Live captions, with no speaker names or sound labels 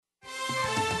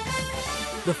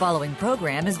The following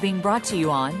program is being brought to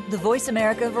you on the Voice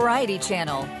America Variety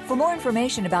Channel. For more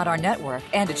information about our network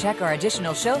and to check our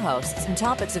additional show hosts and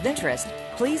topics of interest,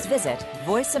 please visit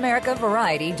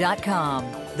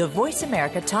voiceamericavariety.com. The Voice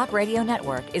America Talk Radio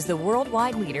Network is the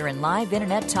worldwide leader in live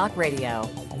Internet talk radio.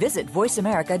 Visit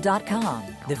voiceamerica.com.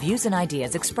 The views and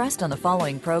ideas expressed on the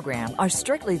following program are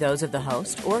strictly those of the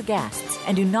host or guests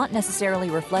and do not necessarily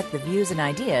reflect the views and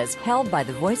ideas held by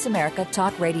the Voice America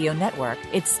Talk Radio Network,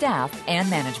 its staff, and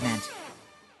management.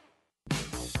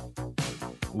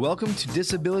 Welcome to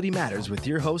Disability Matters with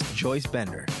your host, Joyce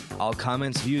Bender. All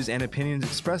comments, views, and opinions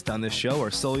expressed on this show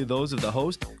are solely those of the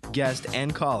host, guest,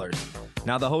 and callers.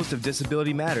 Now the host of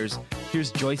Disability Matters,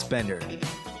 here's Joyce Bender.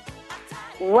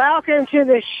 Welcome to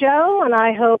the show, and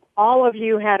I hope all of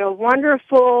you had a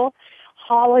wonderful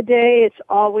holiday. It's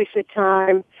always a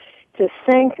time to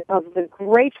think of the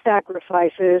great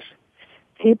sacrifices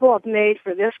people have made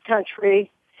for this country,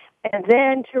 and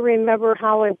then to remember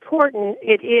how important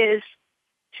it is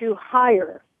to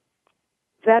hire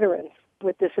veterans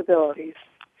with disabilities.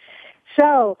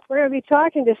 So we're going to be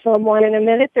talking to someone in a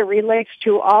minute that relates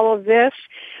to all of this.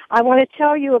 I want to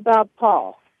tell you about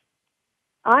Paul.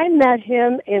 I met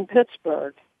him in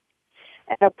Pittsburgh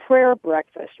at a prayer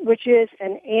breakfast, which is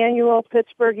an annual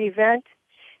Pittsburgh event.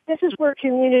 This is where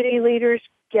community leaders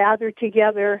gather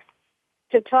together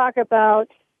to talk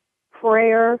about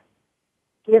prayer,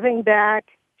 giving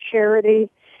back, charity.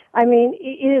 I mean,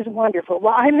 it is wonderful.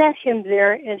 Well, I met him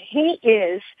there, and he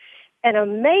is an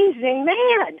amazing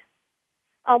man,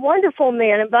 a wonderful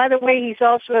man. And by the way, he's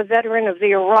also a veteran of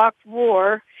the Iraq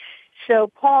War. So,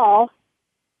 Paul,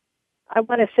 I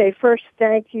want to say first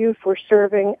thank you for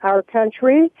serving our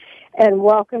country, and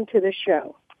welcome to the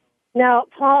show. Now,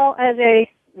 Paul, as a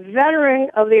veteran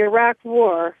of the Iraq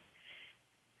War,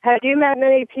 have you met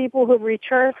many people who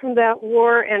returned from that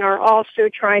war and are also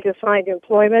trying to find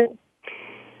employment?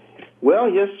 Well,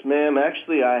 yes, ma'am.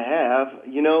 Actually, I have.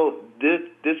 You know,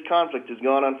 this conflict has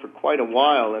gone on for quite a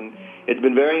while, and it's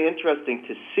been very interesting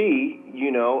to see,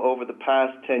 you know, over the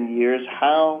past 10 years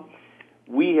how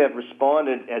we have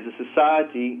responded as a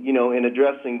society, you know, in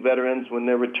addressing veterans when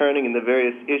they're returning and the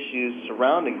various issues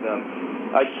surrounding them.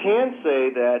 I can say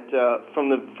that from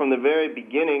the very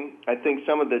beginning, I think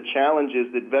some of the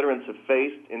challenges that veterans have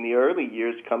faced in the early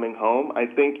years coming home, I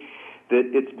think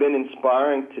that it's been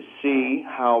inspiring to see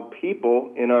how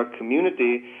people in our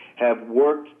community have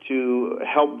worked to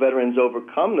help veterans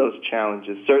overcome those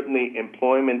challenges, certainly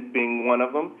employment being one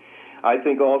of them. I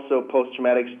think also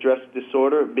post-traumatic stress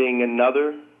disorder being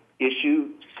another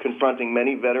issue confronting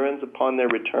many veterans upon their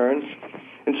returns.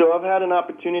 And so I've had an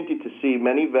opportunity to see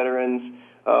many veterans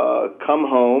come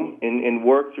home and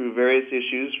work through various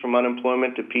issues from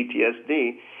unemployment to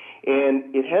PTSD.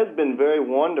 And it has been very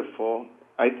wonderful.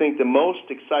 I think the most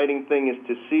exciting thing is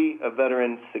to see a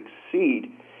veteran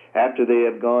succeed after they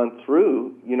have gone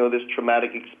through, you know, this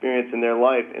traumatic experience in their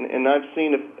life. And I've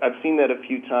seen that a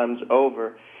few times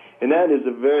over. And that is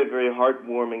a very, very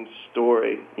heartwarming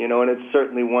story, you know, and it's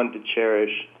certainly one to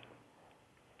cherish.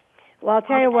 Well, I'll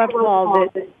tell you what, Paul,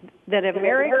 that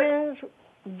Americans,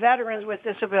 veterans with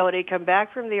disability, come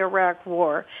back from the Iraq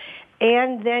War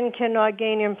and then cannot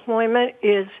gain employment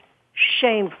is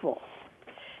shameful.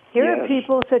 Here are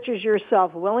people such as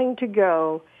yourself willing to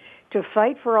go to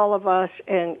fight for all of us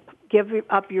and give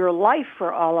up your life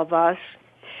for all of us.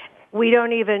 We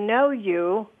don't even know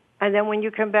you. And then when you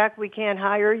come back, we can't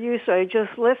hire you. So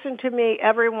just listen to me,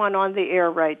 everyone on the air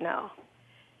right now.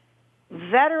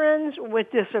 Veterans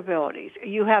with disabilities,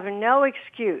 you have no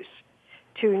excuse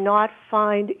to not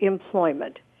find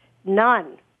employment.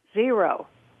 None. Zero.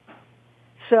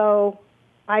 So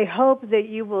I hope that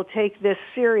you will take this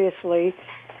seriously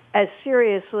as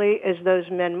those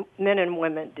men and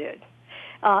women did.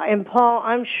 And Paul,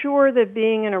 I'm sure that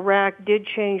being in Iraq did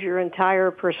change your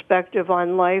entire perspective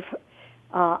on life.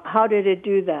 How did it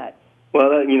do that? Well,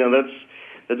 that's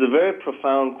a very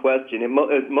profound question. It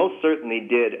most certainly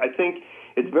did. I think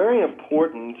it's very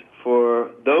important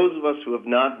for those of us who have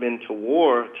not been to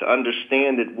war to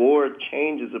understand that war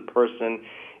changes a person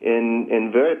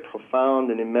in very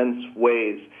profound and immense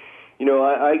ways. You know,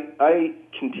 I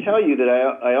can tell you that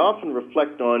I often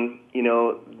reflect on, you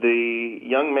know, the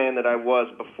young man that I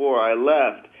was before I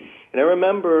left. And I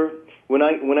remember when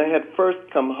I had first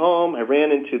come home, I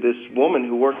ran into this woman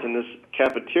who worked in this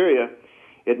cafeteria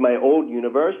at my old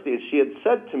university, and she had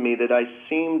said to me that I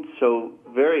seemed so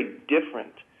very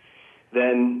different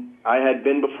than I had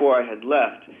been before I had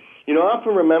left. You know, I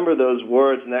often remember those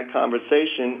words in that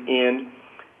conversation, and,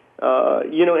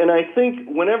 you know, and I think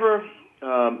whenever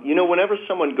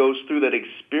someone goes through that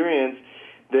experience,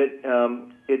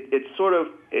 that it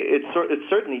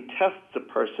certainly tests a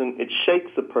person, it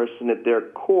shakes a person at their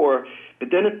core, but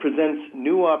then it presents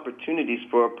new opportunities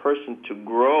for a person to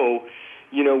grow,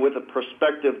 with a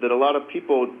perspective that a lot of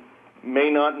people may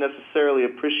not necessarily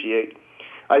appreciate.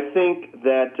 I think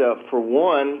that, for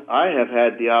one, I have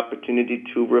had the opportunity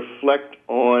to reflect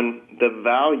on the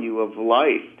value of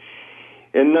life.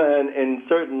 And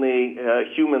certainly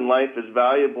human life is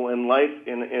valuable in life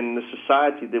in the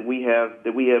society that we have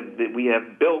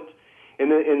built,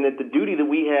 and that the duty that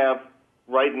we have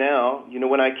right now,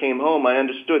 when I came home, I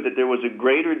understood that there was a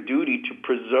greater duty to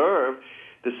preserve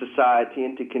the society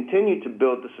and to continue to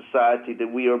build the society that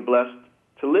we are blessed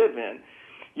to live in.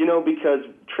 Because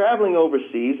traveling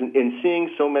overseas and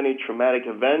seeing so many traumatic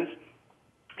events,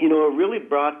 it really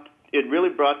brought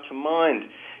to mind.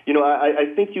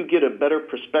 I think you get a better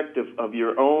perspective of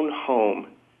your own home.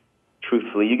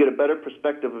 Truthfully, you get a better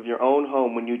perspective of your own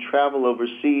home when you travel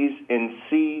overseas and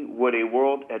see what a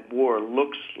world at war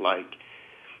looks like.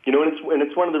 And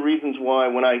it's one of the reasons why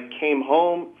when I came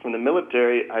home from the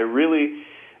military, I really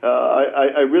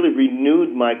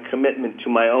renewed my commitment to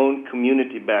my own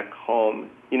community back home.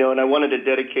 And I wanted to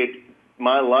dedicate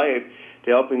my life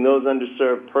to helping those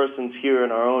underserved persons here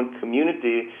in our own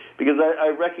community, because I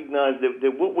recognize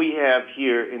that what we have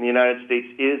here in the United States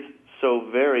is so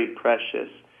very precious.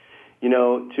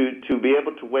 To be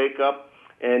able to wake up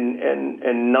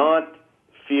and not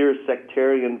fear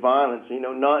sectarian violence,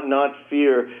 not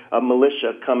fear a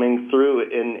militia coming through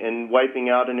and wiping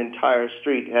out an entire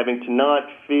street, having to not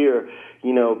fear,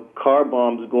 car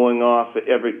bombs going off at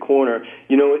every corner.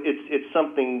 It's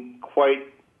something quite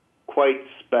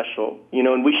special,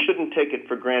 and we shouldn't take it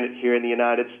for granted here in the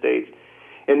United States.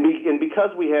 And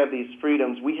because we have these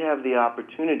freedoms, we have the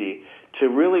opportunity to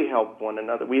really help one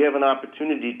another. We have an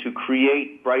opportunity to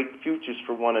create bright futures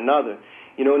for one another.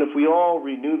 And if we all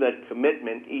renew that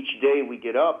commitment each day we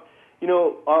get up,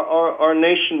 our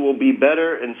nation will be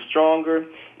better and stronger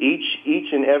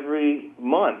each and every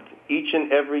month, each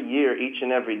and every year, each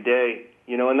and every day.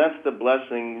 And that's the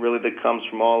blessing really that comes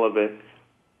from all of it.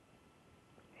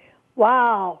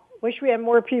 Wow. Wish we had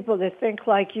more people that think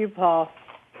like you, Paul.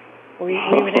 We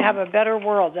would have a better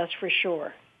world, that's for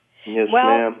sure. Yes,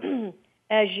 well, ma'am.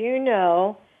 As you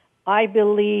know, I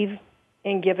believe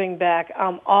in giving back.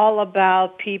 I'm all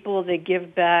about people that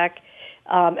give back,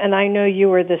 and I know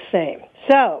you are the same.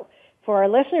 So, for our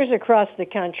listeners across the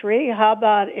country, how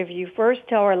about if you first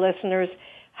tell our listeners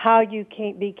how you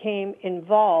became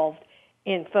involved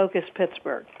in FOCUS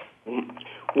Pittsburgh?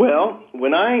 Well,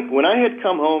 when I had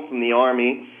come home from the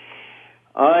Army,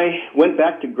 I went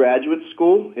back to graduate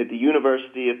school at the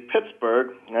University of Pittsburgh,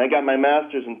 and I got my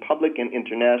master's in public and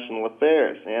international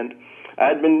affairs. And I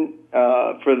had been,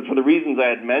 for the reasons I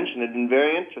had mentioned, I'd been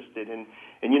very interested in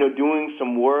doing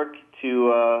some work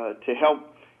to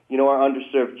help, our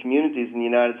underserved communities in the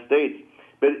United States.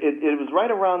 But it was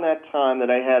right around that time that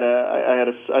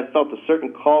I felt a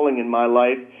certain calling in my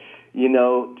life,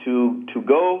 to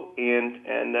go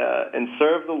and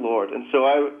serve the Lord. And so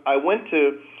I went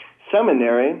to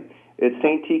seminary at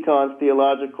St. Tikhon's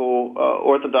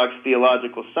Orthodox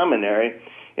Theological Seminary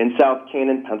in South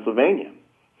Canaan, Pennsylvania.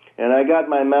 And I got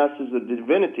my Master's of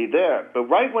Divinity there. But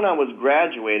right when I was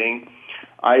graduating,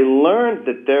 I learned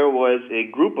that there was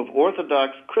a group of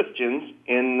Orthodox Christians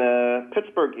in the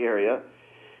Pittsburgh area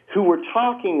who were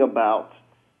talking about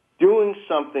doing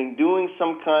some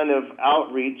kind of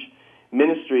outreach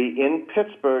ministry in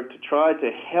Pittsburgh to try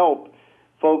to help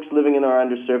folks living in our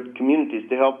underserved communities,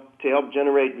 to help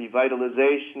generate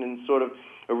revitalization and sort of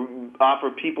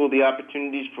offer people the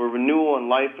opportunities for renewal in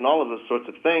life and all of those sorts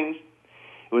of things.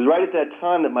 It was right at that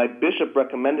time that my bishop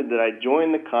recommended that I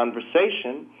join the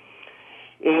conversation.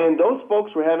 And those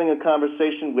folks were having a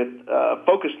conversation with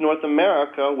FOCUS North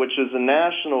America, which is a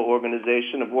national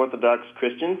organization of Orthodox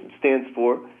Christians. It stands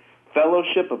for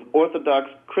Fellowship of Orthodox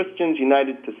Christians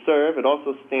United to Serve. It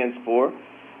also stands for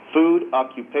Food,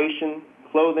 Occupation,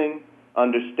 Clothing,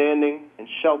 Understanding, and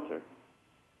Shelter.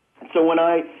 So when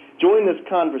I joined this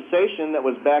conversation, that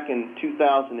was back in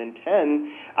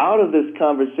 2010, out of this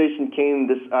conversation came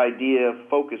this idea of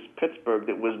FOCUS Pittsburgh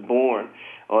that was born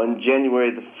on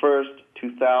January the 1st,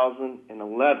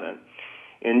 2011.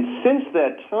 And since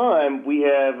that time, we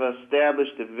have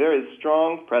established a very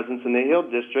strong presence in the Hill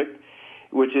District,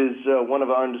 which is one of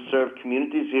our underserved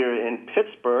communities here in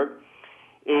Pittsburgh.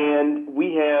 And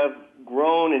we have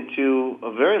grown into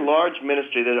a very large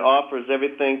ministry that offers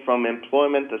everything from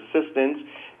employment assistance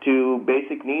to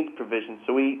basic needs provision.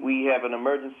 So we have an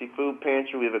emergency food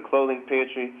pantry, we have a clothing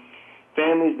pantry.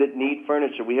 Families that need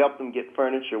furniture, we help them get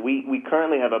furniture. We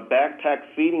currently have a backpack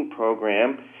feeding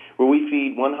program where we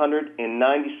feed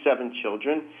 197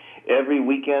 children every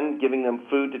weekend, giving them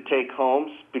food to take home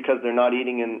because they're not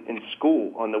eating in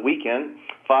school on the weekend,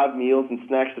 5 meals and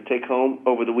snacks to take home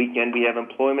over the weekend. We have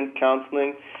employment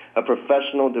counseling, a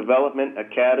professional development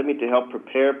academy to help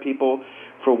prepare people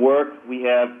for work. We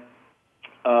have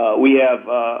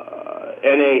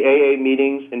NAAA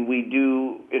meetings, and we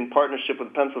do, in partnership with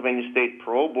the Pennsylvania State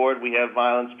Parole Board, we have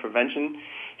violence prevention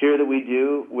here that we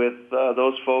do with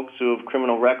those folks who have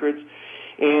criminal records.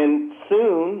 And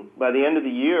soon, by the end of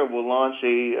the year, we'll launch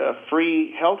a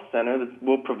free health center that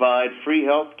will provide free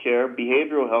health care,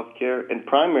 behavioral health care, and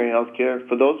primary health care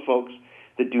for those folks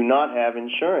that do not have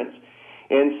insurance.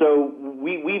 And so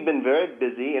we've been very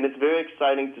busy, and it's very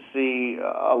exciting to see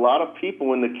a lot of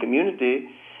people in the community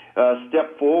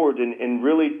step forward and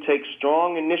really take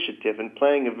strong initiative in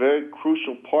playing a very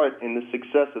crucial part in the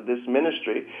success of this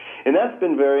ministry. And that's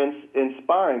been very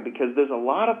inspiring because there's a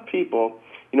lot of people,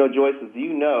 Joyce, as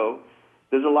you know,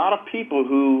 there's a lot of people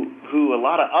who a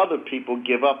lot of other people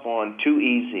give up on too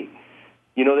easy.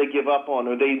 They give up on,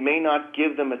 or they may not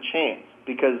give them a chance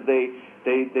because they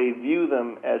view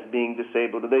them as being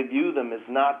disabled, or they view them as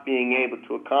not being able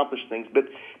to accomplish things. But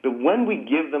when we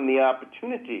give them the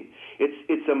opportunity,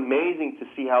 it's amazing to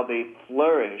see how they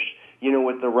flourish,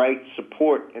 with the right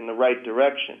support in the right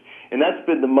direction. And that's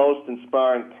been the most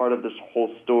inspiring part of this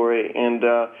whole story, and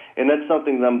that's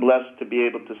something that I'm blessed to be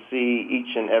able to see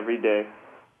each and every day.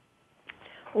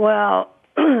 Well,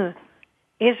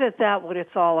 isn't that what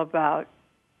it's all about?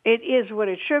 It is what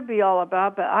it should be all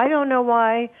about, but I don't know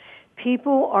why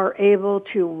people are able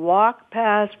to walk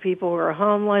past people who are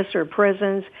homeless or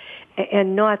prisons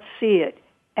and not see it,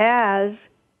 as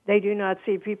they do not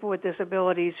see people with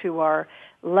disabilities who are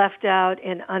left out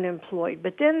and unemployed.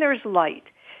 But then there's light.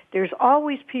 There's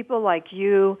always people like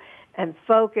you and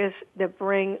FOCUS that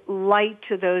bring light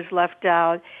to those left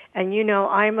out. And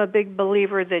I'm a big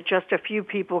believer that just a few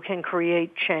people can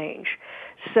create change.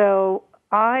 So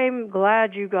I'm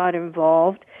glad you got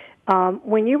involved.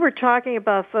 When you were talking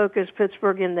about FOCUS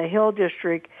Pittsburgh in the Hill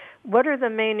District, what are the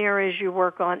main areas you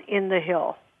work on in the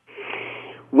Hill?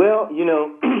 Well, do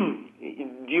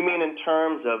you mean in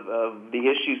terms of the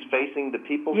issues facing the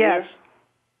people here?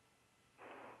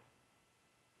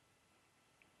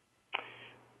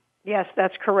 Yes,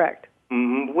 that's correct.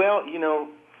 Mm-hmm. Well,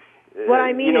 what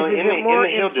I mean is it more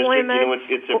in the Hill employment?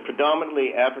 District, it's a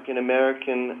predominantly African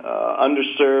American,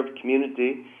 underserved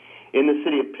community in the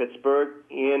city of Pittsburgh,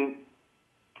 and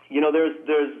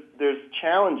there's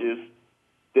challenges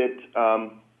that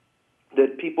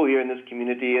people here in this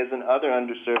community, as in other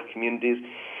underserved communities,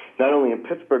 not only in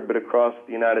Pittsburgh but across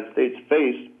the United States,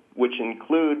 face, which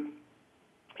include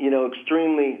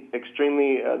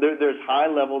there's high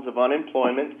levels of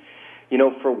unemployment,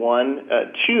 for one.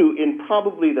 Two, and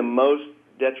probably the most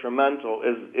detrimental,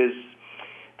 is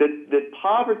that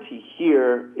poverty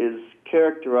here is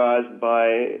characterized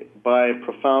by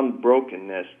profound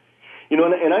brokenness.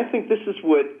 And I think this is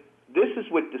what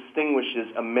distinguishes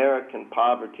American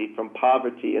poverty from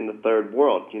poverty in the third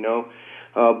world.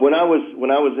 When I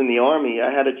was in the Army,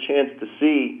 I had a chance to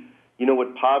see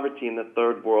what poverty in the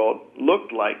third world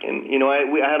looked like. And, I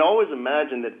had always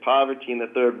imagined that poverty in the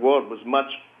third world was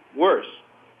much worse,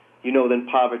 than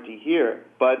poverty here.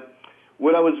 But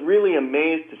what I was really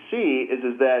amazed to see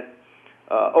is that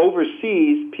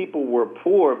overseas, people were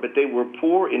poor, but they were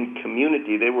poor in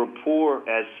community. They were poor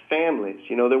as families.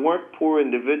 There weren't poor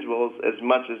individuals as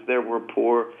much as there were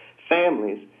poor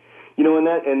families.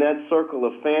 And that circle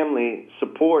of family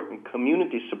support and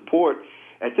community support,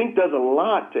 I think, does a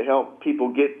lot to help people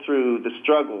get through the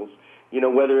struggles.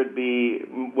 Whether it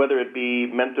be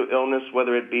mental illness,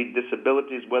 whether it be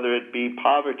disabilities, whether it be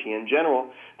poverty in general,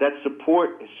 that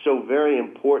support is so very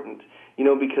important.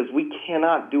 Because we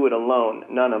cannot do it alone,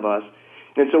 none of us.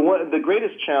 And so the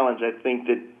greatest challenge, I think,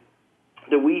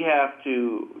 that we have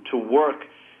to work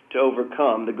to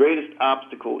overcome, the greatest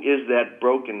obstacle is that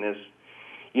brokenness,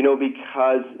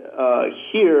 because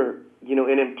here,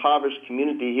 in impoverished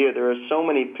community here, there are so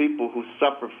many people who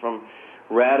suffer from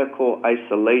radical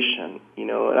isolation,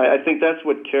 and I think that's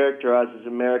what characterizes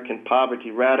American poverty,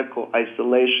 radical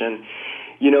isolation.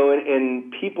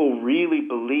 And people really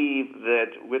believe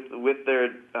that with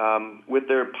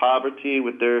their poverty,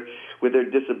 with their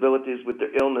disabilities, with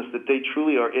their illness, that they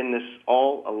truly are in this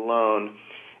all alone.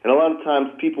 And a lot of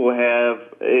times people have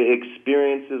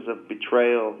experiences of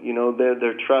betrayal.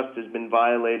 Their trust has been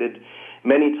violated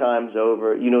many times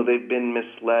over. They've been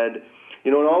misled.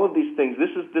 And all of these things.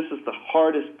 This is the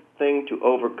hardest thing to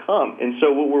overcome. And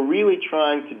so what we're really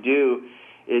trying to do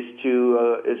is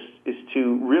to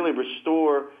really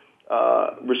restore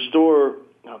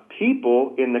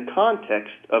people in the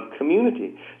context of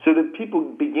community, so that people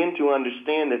begin to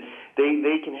understand that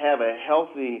they can have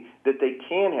healthy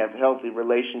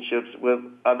relationships with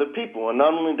other people, and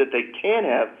not only that they can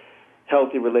have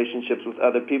healthy relationships with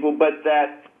other people, but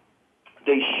that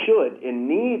they should and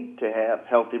need to have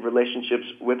healthy relationships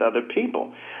with other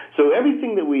people. So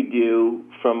everything that we do,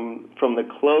 from the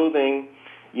clothing,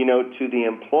 to the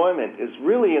employment, is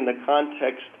really in the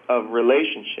context of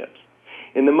relationships.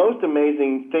 And the most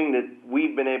amazing thing that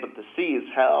we've been able to see is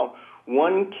how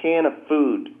one can of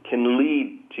food can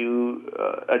lead to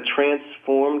a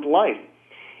transformed life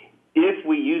if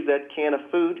we use that can of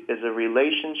food as a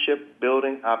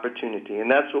relationship-building opportunity.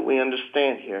 And that's what we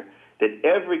understand here, that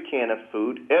every can of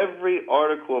food, every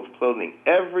article of clothing,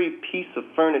 every piece of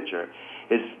furniture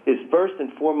is first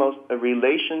and foremost a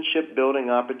relationship-building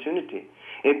opportunity.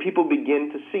 And people begin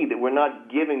to see that we're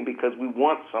not giving because we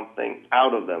want something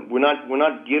out of them. We're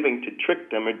not giving to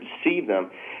trick them or deceive them,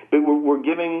 but we're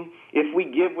giving. If we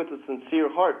give with a sincere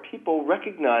heart, people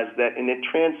recognize that, and it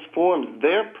transforms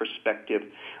their perspective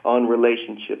on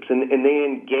relationships, and they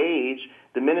engage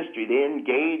the ministry, they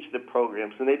engage the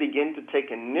programs, and they begin to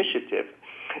take initiative,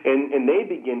 and they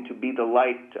begin to be the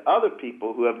light to other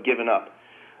people who have given up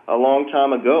a long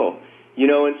time ago.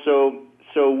 And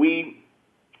so we.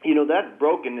 That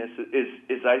brokenness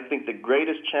is, I think, the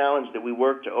greatest challenge that we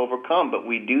work to overcome. But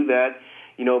we do that,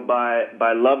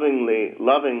 by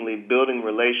lovingly building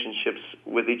relationships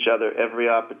with each other every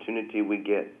opportunity we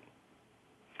get.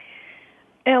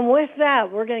 And with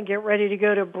that, we're going to get ready to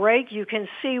go to break. You can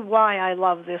see why I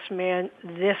love this man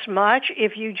this much.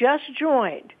 If you just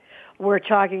joined, we're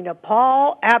talking to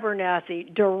Paul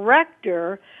Abernathy,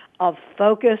 director of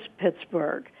FOCUS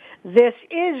Pittsburgh. This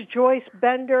is Joyce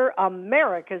Bender,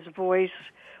 America's Voice,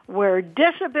 where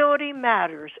disability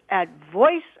matters, at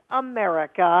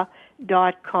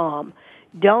voiceamerica.com.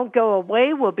 Don't go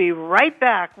away. We'll be right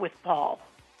back with Paul.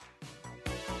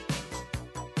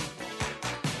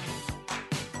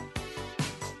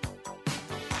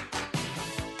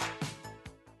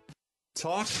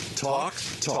 Talk, talk,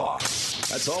 talk.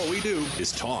 That's all we do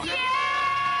is talk.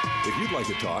 If you'd like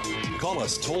to talk, call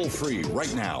us toll-free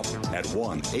right now at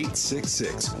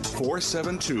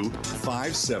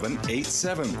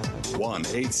 1-866-472-5787.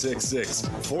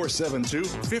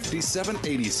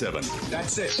 1-866-472-5787.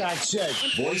 That's it.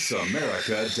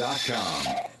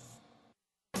 VoiceAmerica.com.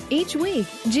 Each week,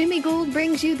 Jimmy Gould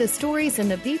brings you the stories and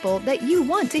the people that you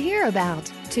want to hear about.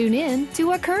 Tune in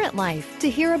to Our Current Life to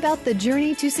hear about the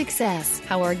journey to success,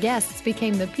 how our guests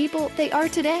became the people they are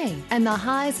today, and the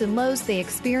highs and lows they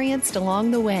experienced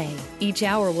along the way. Each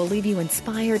hour will leave you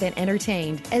inspired and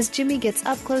entertained as Jimmy gets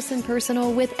up close and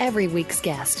personal with every week's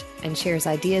guest and shares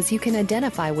ideas you can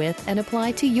identify with and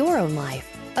apply to your own life.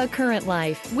 A Current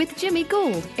Life with Jimmy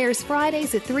Gould airs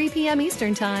Fridays at 3 p.m.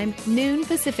 Eastern Time, noon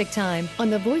Pacific Time on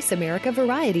the Voice America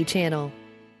Variety Channel.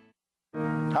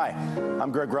 Hi,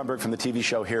 I'm Greg Grunberg from the TV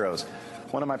show Heroes.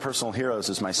 One of my personal heroes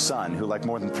is my son, who, like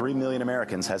more than 3 million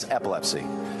Americans, has epilepsy.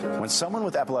 When someone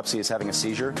with epilepsy is having a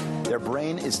seizure, their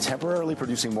brain is temporarily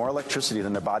producing more electricity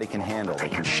than their body can handle. They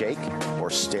can shake or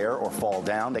stare or fall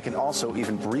down. They can also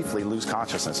even briefly lose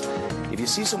consciousness. If you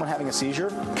see someone having a seizure,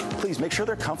 please make sure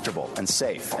they're comfortable and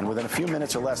safe. And within a few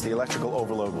minutes or less, the electrical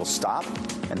overload will stop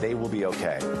and they will be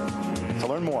okay. To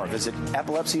learn more, visit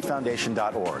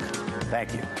epilepsyfoundation.org.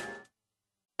 Thank you.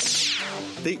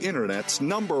 The Internet's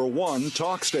 #1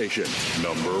 talk station.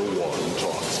 #1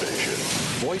 talk station.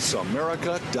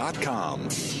 VoiceAmerica.com.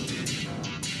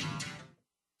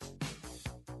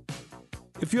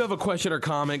 If you have a question or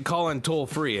comment, call in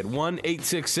toll-free at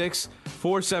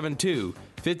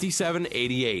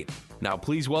 1-866-472-5788. Now,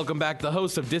 please welcome back the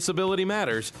host of Disability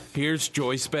Matters. Here's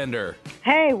Joyce Bender.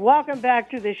 Hey, welcome back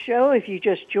to the show. If you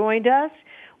just joined us,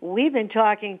 we've been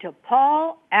talking to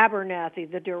Paul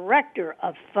Abernathy, the director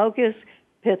of FOCUS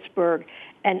Pittsburgh,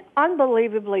 an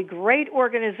unbelievably great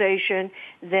organization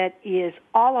that is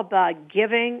all about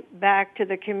giving back to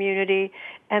the community.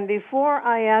 And before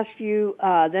I ask you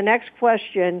the next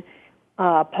question,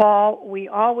 Paul, we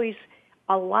always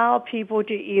allow people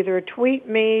to either tweet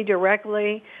me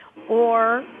directly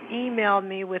or email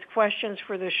me with questions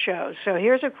for the show. So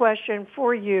here's a question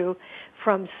for you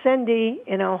from Cindy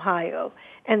in Ohio.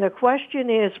 And the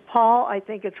question is, Paul, I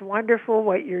think it's wonderful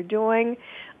what you're doing.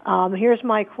 Here's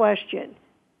my question.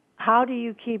 How do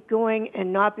you keep going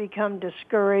and not become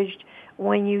discouraged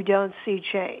when you don't see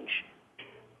change?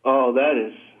 Oh, that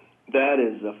is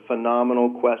a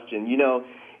phenomenal question.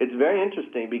 It's very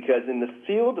interesting because in the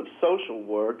field of social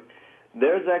work,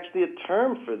 there's actually a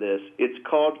term for this. It's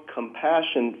called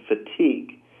compassion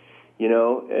fatigue.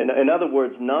 In other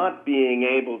words, not being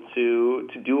able to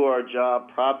do our job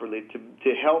properly,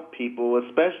 to help people,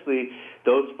 especially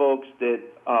those folks that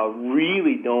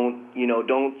really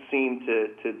don't seem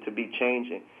to be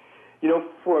changing.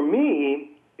 For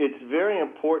me, it's very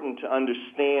important to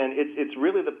understand, it's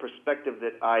really the perspective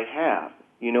that I have.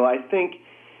 I think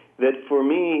that for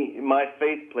me, my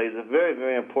faith plays a very,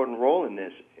 very important role in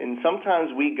this. And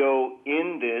sometimes we go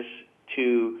in this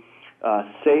to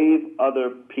save other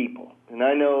people. And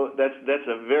I know that's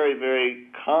a very, very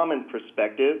common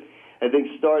perspective. I think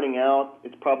starting out,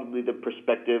 it's probably the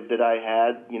perspective that I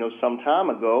had, some time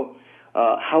ago.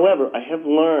 However, I have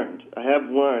learned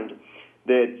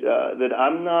that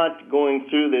I'm not going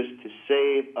through this to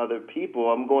save other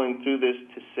people. I'm going through this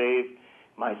to save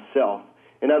myself.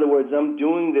 In other words, I'm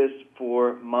doing this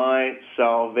for my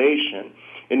salvation.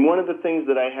 And one of the things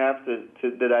that I have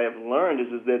that I have learned is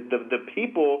that the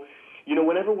people,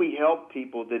 whenever we help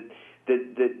people that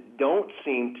don't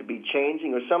seem to be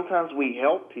changing, or sometimes we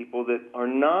help people that are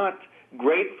not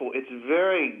grateful, it's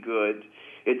very good.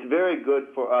 It's very good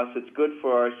for us. It's good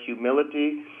for our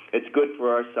humility. It's good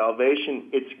for our salvation.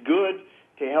 It's good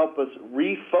to help us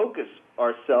refocus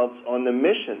ourselves on the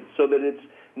mission so that it's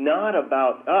not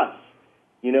about us.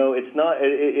 It's not,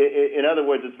 in other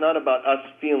words, it's not about us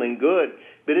feeling good,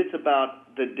 but it's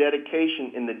about the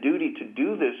dedication and the duty to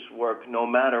do this work no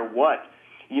matter what.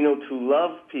 To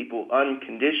love people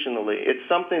unconditionally. It's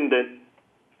something that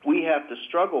we have to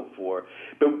struggle for.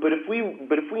 But if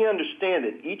we understand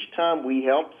that each time we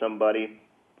help somebody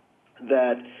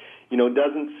that,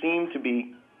 doesn't seem to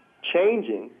be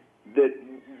changing, that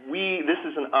this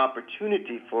is an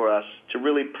opportunity for us to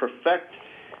really perfect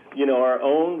our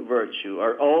own virtue,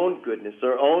 our own goodness,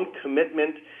 our own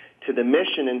commitment to the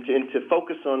mission, and to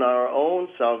focus on our own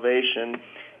salvation,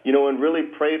 and really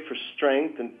pray for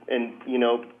strength and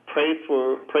pray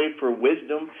for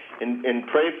wisdom and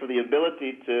pray for the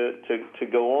ability to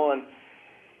go on.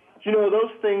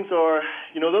 Those things are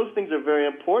very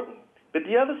important. But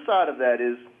the other side of that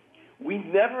is we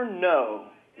never know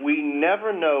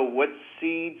what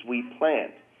seeds we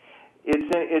plant.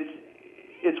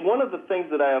 It's one of the things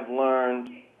that I have learned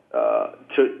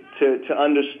to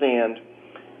understand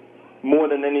more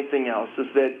than anything else, is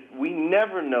that we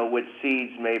never know what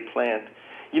seeds may plant.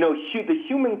 The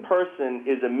human person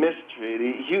is a mystery.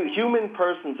 The human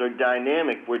persons are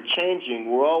dynamic. We're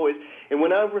changing. We're always, and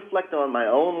when I reflect on my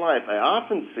own life, I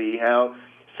often see how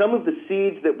some of the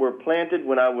seeds that were planted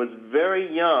when I was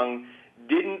very young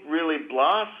didn't really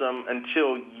blossom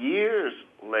until years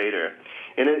later.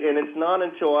 And it's not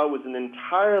until I was in an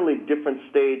entirely different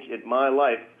stage in my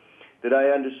life that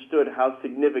I understood how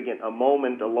significant a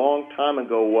moment a long time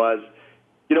ago was.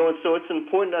 And so it's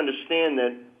important to understand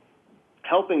that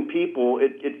helping people,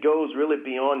 it goes really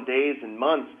beyond days and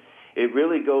months. It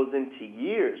really goes into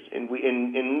years. And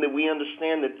we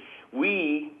understand that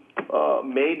we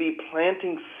may be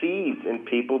planting seeds in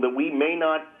people that we may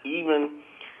not even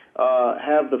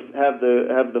have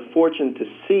the fortune to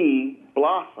see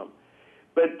blossom.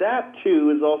 But that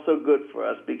too is also good for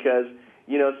us, because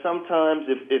sometimes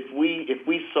if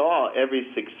we saw every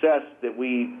success that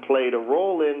we played a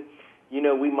role in,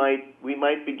 we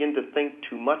might begin to think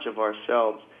too much of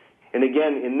ourselves. And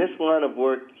again, in this line of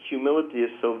work, humility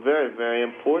is so very, very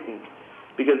important,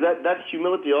 because that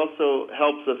humility also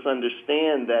helps us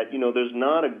understand that there's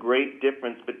not a great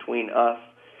difference between us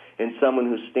and someone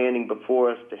who's standing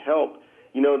before us to help.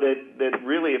 That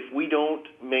really, if we don't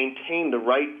maintain the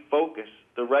right focus,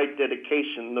 the right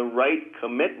dedication, the right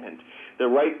commitment, the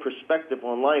right perspective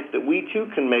on life, that we too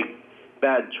can make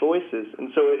bad choices.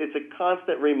 And so it's a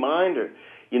constant reminder,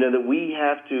 that we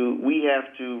have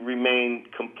to remain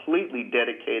completely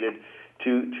dedicated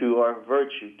to our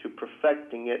virtue, to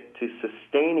perfecting it, to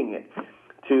sustaining it,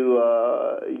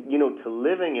 to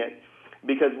living it.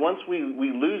 Because once we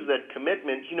lose that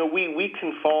commitment, we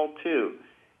can fall too.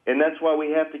 And that's why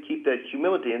we have to keep that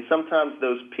humility. And sometimes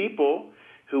those people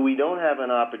who we don't have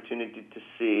an opportunity to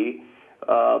see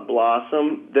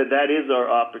blossom, that is our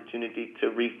opportunity to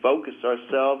refocus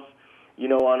ourselves,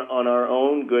 on our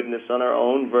own goodness, on our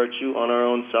own virtue, on our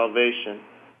own salvation.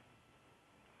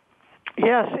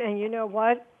 Yes, and you know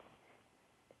what?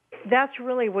 That's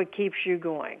really what keeps you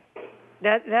going.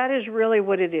 That is really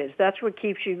what it is. That's what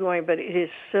keeps you going, but it is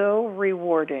so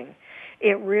rewarding.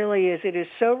 It really is. It is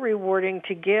so rewarding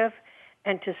to give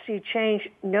and to see change,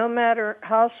 no matter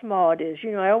how small it is.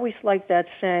 I always like that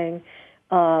saying,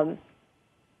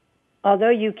 although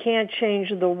you can't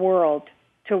change the world,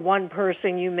 to one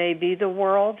person you may be the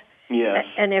world. Yes.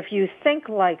 And if you think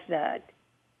like that,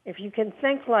 if you can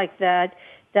think like that,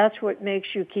 that's what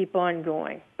makes you keep on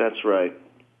going. That's right.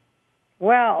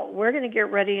 Well, we're going to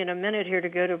get ready in a minute here to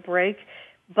go to break,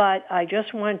 but I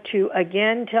just want to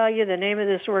again tell you the name of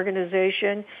this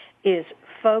organization is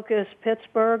FOCUS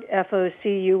Pittsburgh,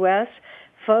 FOCUS,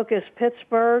 FOCUS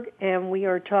Pittsburgh, and we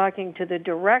are talking to the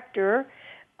director,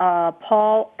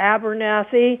 Paul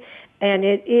Abernathy, and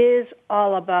it is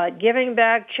all about giving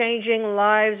back, changing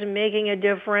lives, making a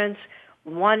difference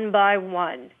one by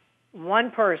one.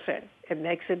 One person, it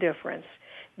makes a difference.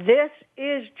 This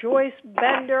is Joyce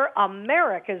Bender,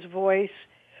 America's Voice,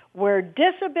 where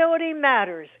disability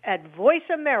matters at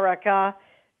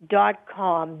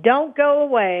voiceamerica.com. Don't go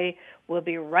away. We'll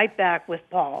be right back with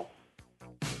Paul.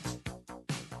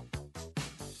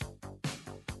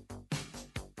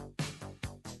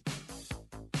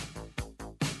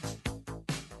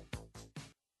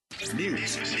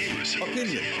 News,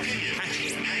 opinion,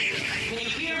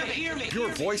 your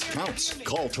voice counts.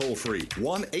 Call toll-free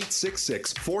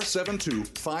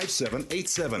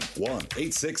 1-866-472-5787.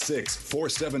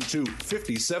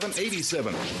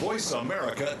 1-866-472-5787.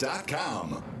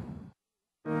 VoiceAmerica.com.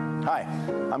 Hi,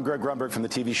 I'm Greg Grunberg from the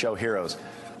TV show Heroes.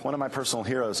 One of my personal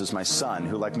heroes is my son,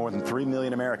 who, like more than 3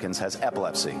 million Americans, has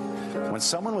epilepsy. When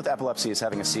someone with epilepsy is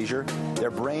having a seizure,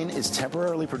 their brain is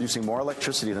temporarily producing more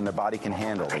electricity than their body can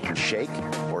handle. They can shake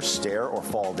or stare or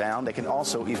fall down. They can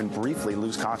also even briefly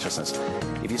lose consciousness.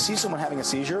 If you see someone having a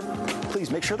seizure,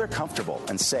 please make sure they're comfortable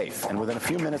and safe. And within a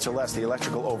few minutes or less, the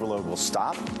electrical overload will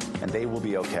stop and they will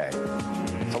be okay.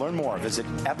 To learn more, visit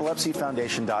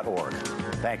epilepsyfoundation.org.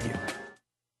 Thank you.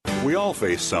 We all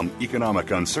face some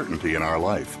economic uncertainty in our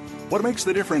life. What makes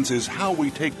the difference is how we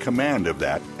take command of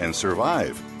that and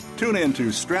survive. Tune in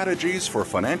to Strategies for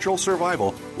Financial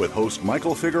Survival with host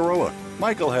Michael Figueroa.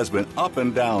 Michael has been up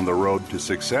and down the road to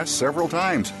success several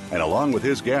times, and along with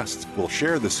his guests, will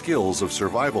share the skills of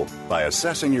survival. By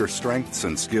assessing your strengths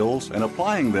and skills and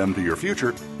applying them to your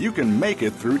future, you can make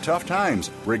it through tough times,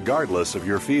 regardless of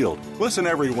your field. Listen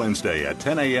every Wednesday at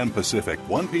 10 a.m. Pacific,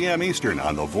 1 p.m. Eastern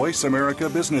on the Voice America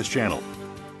Business Channel.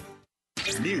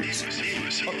 News,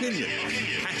 opinion,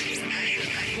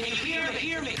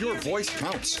 your voice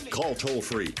counts. Call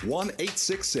toll-free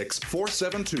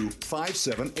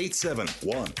 1-866-472-5787.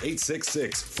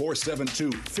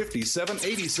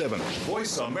 1-866-472-5787.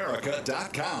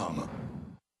 VoiceAmerica.com.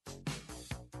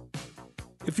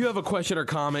 If you have a question or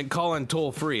comment, call in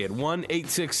toll-free at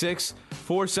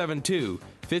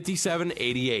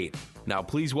 1-866-472-5788. Now,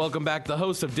 please welcome back the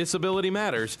host of Disability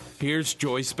Matters. Here's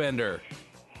Joyce Bender.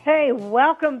 Hey,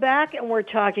 welcome back, and we're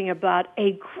talking about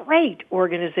a great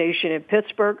organization in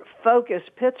Pittsburgh, FOCUS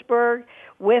Pittsburgh,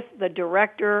 with the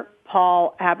director,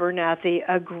 Paul Abernathy,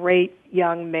 a great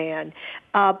young man.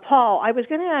 Paul, I was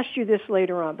going to ask you this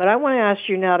later on, but I want to ask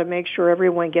you now to make sure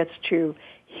everyone gets to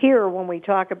hear when we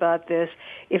talk about this.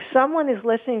 If someone is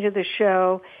listening to the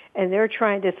show and they're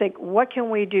trying to think, what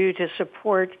can we do to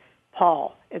support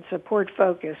Paul and support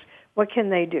FOCUS, what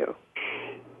can they do?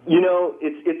 You know,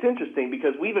 it's interesting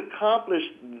because we've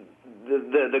accomplished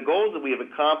the goals that we have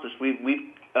accomplished. We've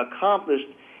accomplished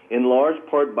in large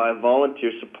part by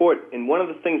volunteer support. And one of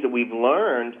the things that we've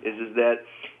learned is that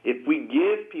if we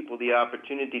give people the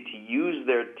opportunity to use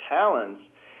their talents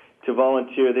to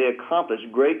volunteer, they accomplish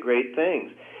great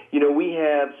things. You know, we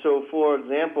have, so for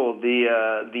example,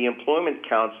 the employment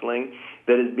counseling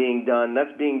that is being done.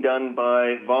 That's being done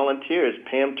by volunteers.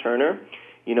 Pam Turner.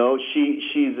 You know, she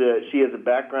has a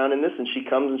background in this, and she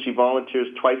comes and she volunteers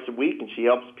twice a week, and she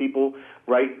helps people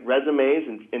write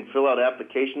resumes and fill out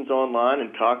applications online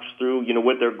and talks through, you know,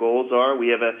 what their goals are. We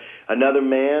have another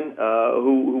man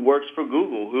who works for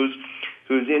Google who's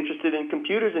interested in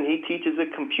computers, and he teaches a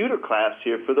computer class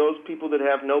here for those people that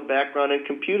have no background in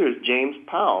computers, James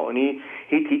Powell. And he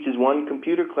teaches one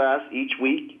computer class each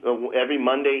week, every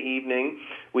Monday evening.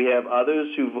 We have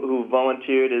others who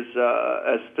volunteered as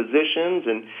physicians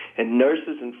and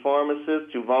nurses and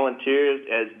pharmacists, who volunteered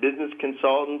as business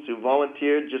consultants, who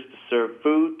volunteered just to serve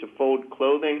food, to fold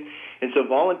clothing. And so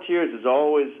volunteers is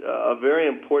always a very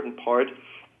important part.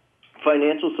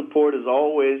 Financial support is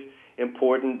always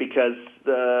important because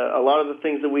a lot of the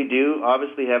things that we do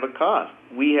obviously have a cost.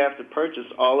 We have to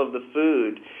purchase all of the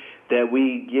food that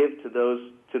we give to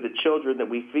the children that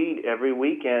we feed every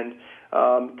weekend.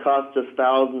 Costs us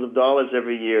thousands of dollars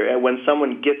every year. And when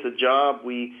someone gets a job,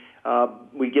 we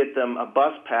get them a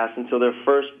bus pass until their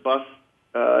first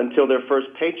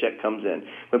paycheck comes in.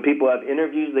 When people have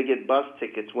interviews, they get bus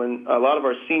tickets. When a lot of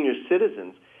our senior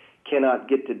citizens cannot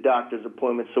get to doctor's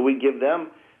appointments, so we give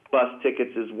them bus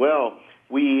tickets as well.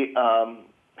 We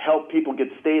help people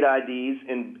get state IDs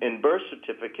and birth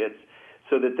certificates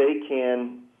so that they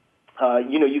can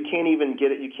you can't even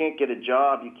get it. You can't get a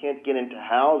job. You can't get into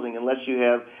housing unless you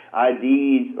have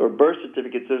IDs or birth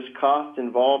certificates. There's cost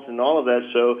involved in all of that.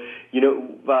 So,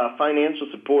 financial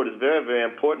support is very, very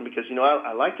important because,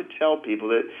 I like to tell people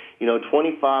that,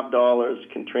 $25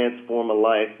 can transform a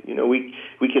life. We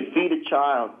could feed a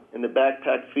child in the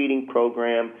backpack feeding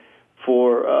program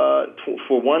for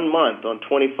 1 month on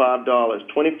 $25.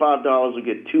 $25 will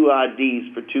get 2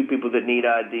 IDs for 2 people that need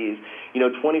IDs.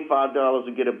 $25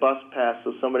 will get a bus pass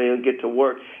so somebody will get to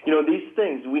work. These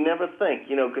things we never think.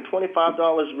 Could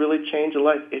 $25 really change a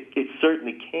life? It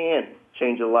certainly can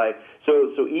change a life.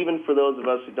 So even for those of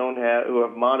us who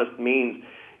have modest means,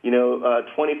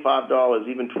 $25,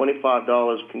 even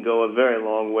 $25 can go a very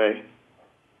long way.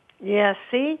 Yeah,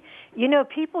 see?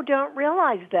 People don't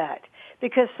realize that.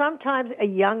 Because sometimes a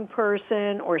young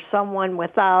person or someone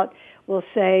without will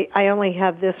say, I only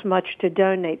have this much to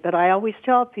donate. But I always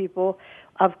tell people,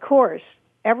 of course,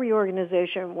 every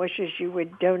organization wishes you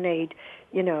would donate,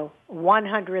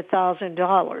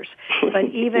 $100,000. But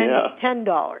even $10,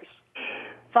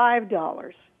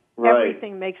 $5, right.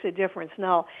 Everything makes a difference.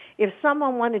 Now, if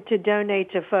someone wanted to donate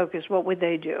to FOCUS, what would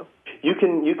they do? You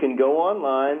can go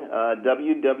online,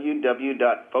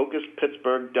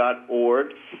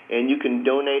 www.focuspittsburgh.org, and you can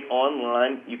donate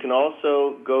online. You can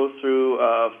also go through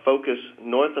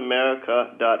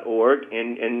focusnorthamerica.org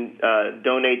and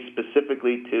donate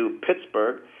specifically to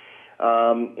Pittsburgh,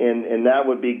 and that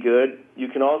would be good. You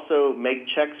can also make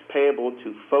checks payable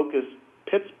to FOCUS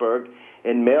Pittsburgh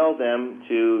and mail them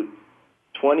to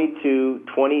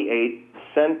 2228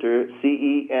 Center,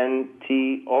 Centre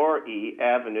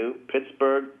Avenue,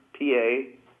 Pittsburgh, PA,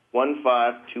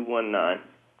 15219.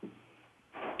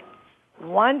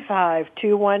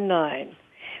 15219.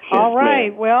 All right.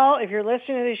 Ma'am. Well, if you're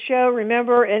listening to the show,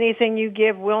 remember anything you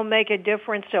give will make a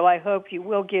difference, so I hope you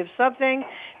will give something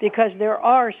because there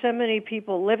are so many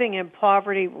people living in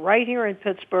poverty right here in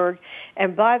Pittsburgh.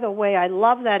 And by the way, I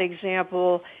love that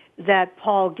example that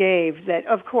Paul gave that,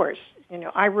 of course,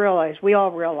 we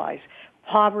all realize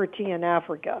poverty in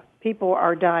Africa. People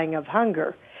are dying of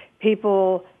hunger.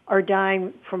 People are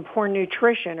dying from poor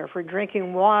nutrition or for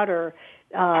drinking water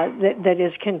that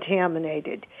is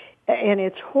contaminated. And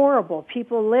it's horrible.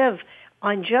 People live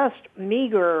on just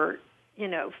meager,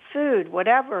 food,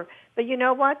 whatever. But you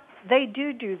know what? They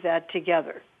do that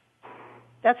together.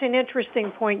 That's an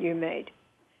interesting point you made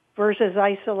versus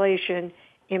isolation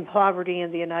in poverty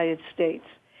in the United States.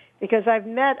 Because I've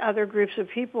met other groups of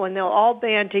people, and they'll all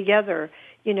band together,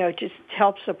 just to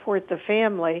help support the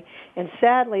family. And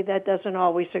sadly, that doesn't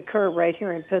always occur right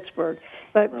here in Pittsburgh.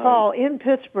 But, right. Paul, in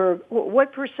Pittsburgh,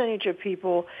 what percentage of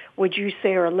people would you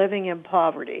say are living in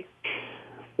poverty?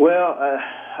 Well,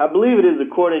 I believe it is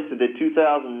according to the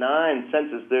 2009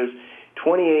 census. There's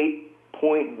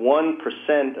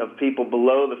 28.1% of people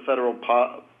below the federal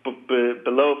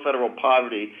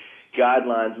poverty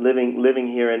guidelines living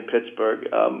here in Pittsburgh.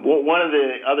 One of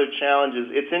the other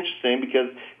challenges, it's interesting because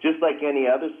just like any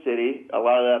other city, a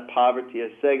lot of that poverty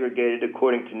is segregated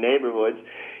according to neighborhoods.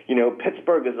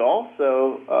 Pittsburgh is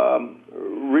also,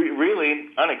 really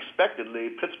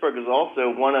unexpectedly, Pittsburgh is also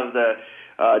one of the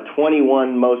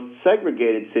 21 most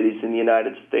segregated cities in the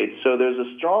United States. So there's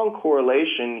a strong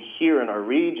correlation here in our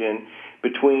region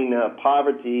between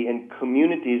poverty and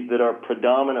communities that are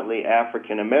predominantly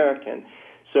African American.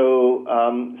 So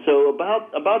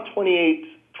about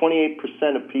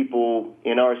 28% of people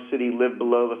in our city live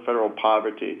below the federal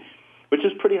poverty, which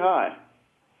is pretty high.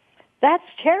 That's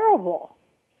terrible.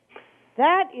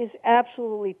 That is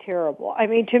absolutely terrible. I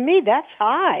mean, to me, that's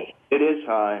high. It is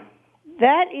high.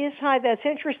 That is high. That's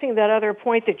interesting, that other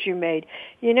point that you made.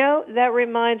 That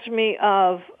reminds me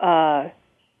of the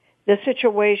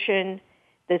situation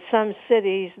that some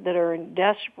cities that are in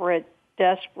desperate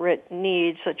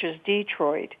needs, such as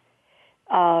Detroit,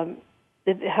 how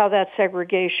that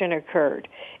segregation occurred.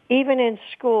 Even in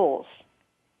schools,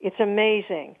 it's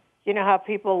amazing. How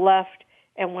people left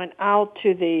and went out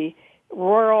to the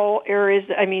rural areas,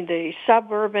 the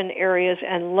suburban areas,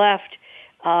 and left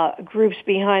groups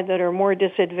behind that are more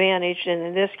disadvantaged, and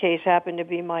in this case happen to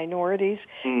be minorities.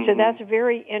 Mm-hmm. So that's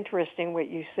very interesting what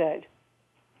you said.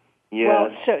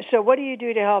 Yes. Well, so what do you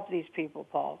do to help these people,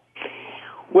 Paul?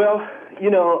 Well,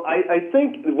 I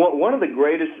think one of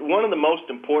the most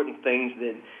important things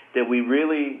that we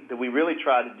really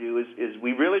try to do is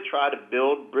we really try to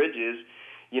build bridges,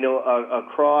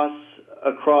 across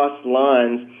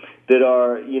lines that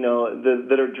are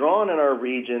that are drawn in our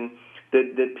region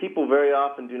that people very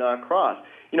often do not cross.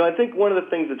 I think one of the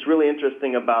things that's really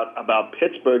interesting about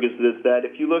Pittsburgh is that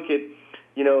if you look at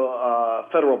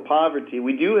federal poverty,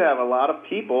 we do have a lot of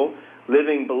people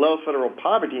living below federal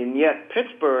poverty, and yet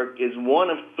Pittsburgh is one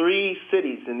of 3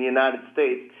 cities in the United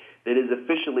States that is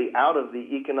officially out of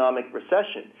the economic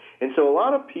recession. And so a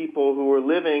lot of people who are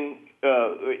living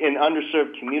in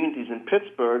underserved communities in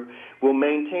Pittsburgh will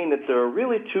maintain that there are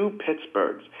really 2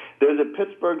 Pittsburghs. There's a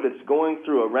Pittsburgh that's going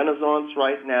through a renaissance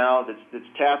right now, that's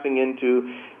tapping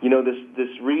into,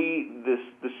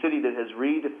 the city that has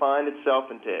redefined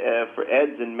itself into for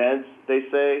eds and meds, they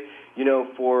say,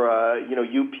 for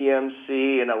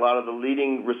UPMC and a lot of the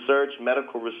leading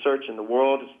medical research in the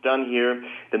world is done here.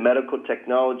 The medical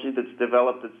technology that's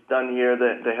developed, that's done here.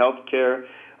 The healthcare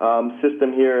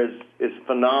system here is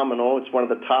phenomenal. It's one of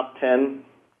the top 10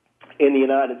 in the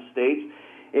United States.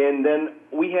 And then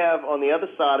we have, on the other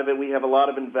side of it, we have a lot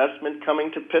of investment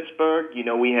coming to Pittsburgh.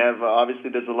 We have, obviously,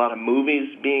 there's a lot of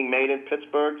movies being made in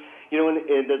Pittsburgh.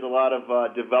 And there's a lot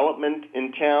of development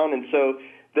in town. And so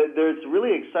there's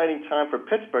really exciting time for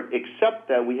Pittsburgh, except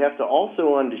that we have to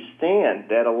also understand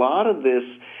that a lot of this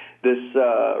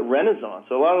renaissance,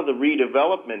 a lot of the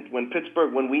redevelopment,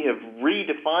 when we have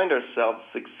redefined ourselves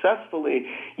successfully,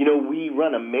 we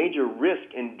run a major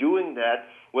risk in doing that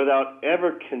without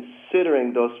ever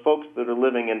considering those folks that are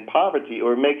living in poverty,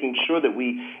 or making sure that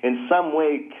we in some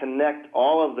way connect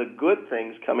all of the good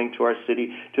things coming to our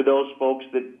city to those folks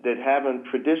that haven't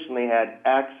traditionally had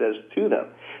access to them.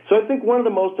 So I think one of the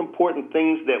most important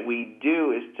things that we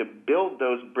do is to build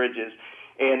those bridges.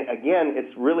 And again,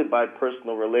 it's really by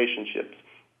personal relationships.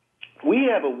 We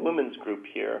have a women's group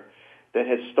here that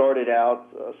has started out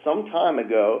some time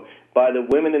ago by the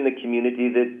women in the community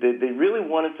that they really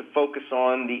wanted to focus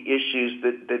on the issues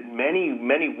that many,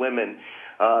 many women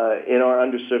in our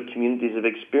underserved communities have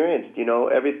experienced.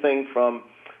 Everything from,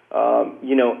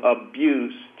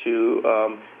 abuse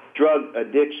to drug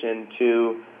addiction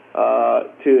to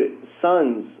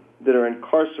sons that are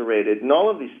incarcerated, and all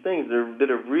of these things that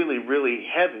are really, really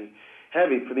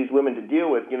heavy for these women to deal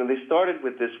with. They started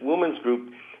with this women's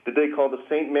group that they call the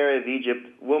St. Mary of Egypt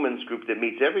Women's Group that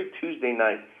meets every Tuesday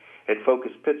night at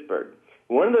FOCUS Pittsburgh.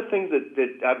 One of the things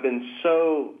that I've been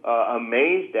so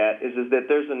amazed at is that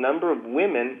there's a number of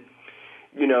women,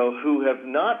 who have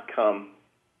not come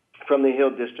from the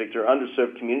Hill District or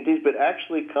underserved communities, but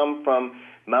actually come from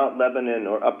Mount Lebanon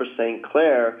or Upper St.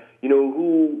 Clair,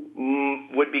 who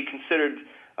would be considered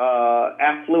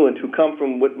affluent, who come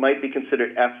from what might be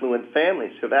considered affluent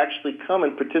families, who have actually come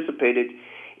and participated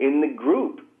in the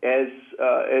group as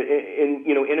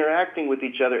interacting with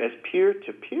each other as peer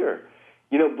to peer,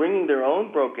 bringing their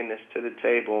own brokenness to the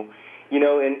table,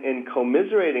 and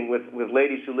commiserating with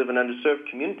ladies who live in underserved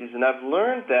communities. And I've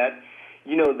learned that,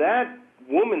 that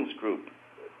women's group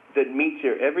that meets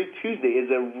here every Tuesday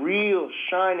is a real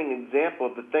shining example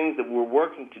of the things that we're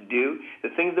working to do, the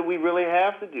things that we really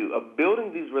have to do, of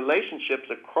building these relationships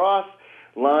across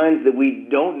lines that we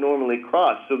don't normally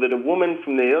cross, so that a woman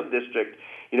from the Hill District,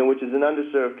 which is an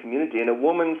underserved community, and a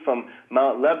woman from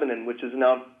Mount Lebanon, which is an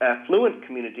affluent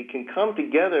community, can come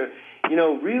together,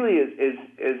 really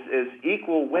as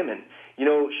equal women,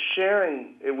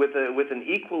 sharing with an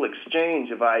equal exchange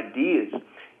of ideas,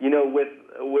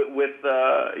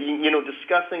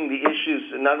 discussing the issues,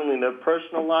 not only in their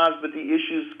personal lives, but the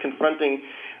issues confronting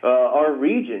our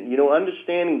region.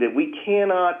 Understanding that we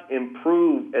cannot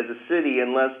improve as a city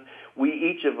unless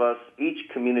each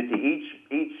community,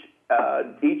 each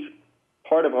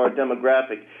part of our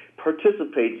demographic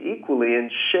participates equally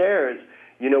and shares,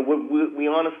 what we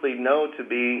honestly know to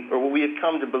be, or what we have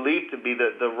come to believe to be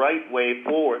the right way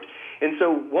forward. And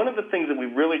so one of the things that we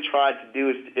really tried to do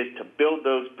is to build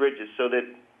those bridges so that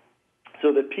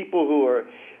people who are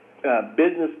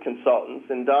business consultants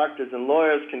and doctors and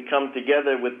lawyers can come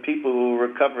together with people who are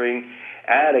recovering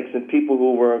addicts and people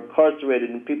who were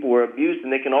incarcerated and people who were abused,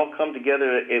 and they can all come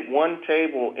together at one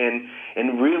table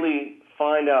and really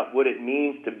find out what it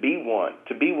means to be one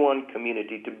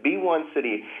community, to be one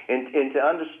city, and to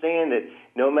understand that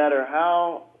no matter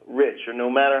how rich or no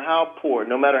matter how poor,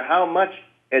 no matter how much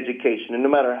education and no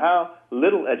matter how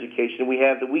little education we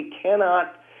have, that we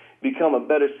cannot become a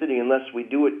better city unless we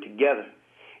do it together.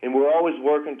 And we're always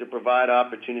working to provide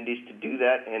opportunities to do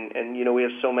that, and we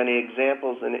have so many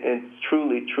examples, and it's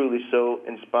truly, truly so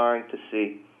inspiring to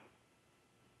see.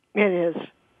 It is.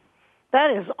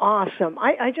 That is awesome.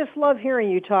 I just love hearing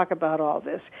you talk about all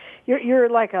this. You're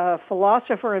like a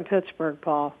philosopher in Pittsburgh,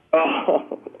 Paul.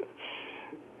 Oh.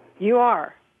 You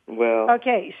are. Well.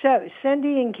 Okay, so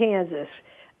Cindy in Kansas.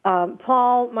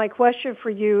 Paul, my question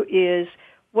for you is,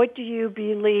 what do you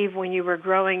believe when you were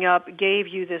growing up gave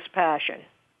you this passion?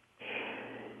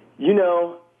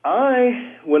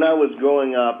 When I was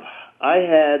growing up, I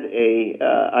had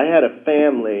a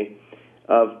family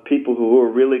of people who were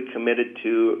really committed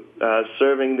to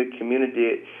serving the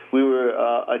community. We were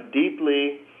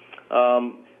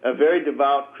a very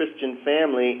devout Christian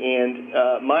family, and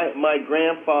my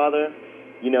grandfather,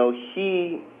 he's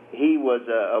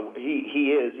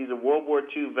a World War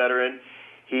II veteran.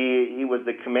 He was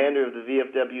the commander of the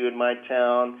VFW in my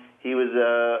town.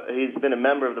 He's been a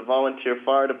member of the volunteer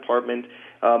fire department.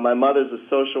 My mother's a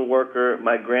social worker.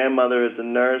 My grandmother is a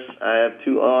nurse. I have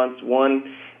two aunts.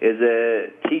 One is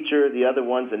a teacher. The other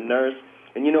one's a nurse.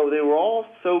 And, they were all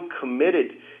so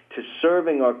committed to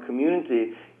serving our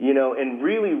community, and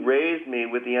really raised me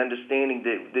with the understanding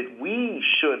that we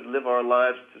should live our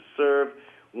lives to serve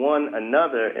one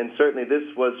another. And certainly this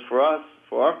was for us,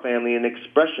 for our family, an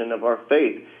expression of our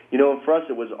faith. And for us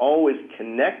it was always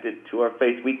connected to our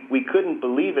faith. We couldn't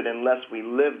believe it unless we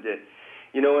lived it.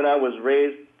 And I was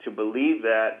raised to believe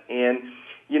that. And,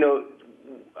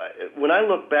 when I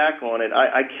look back on it,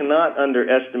 I cannot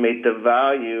underestimate the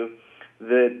value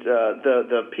that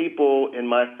the people in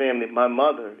my family, my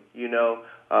mother,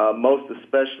 most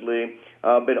especially,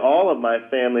 but all of my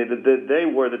family, that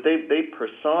they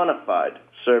personified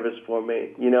service for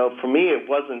me. For me, it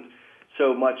wasn't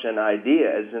so much an idea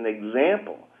as an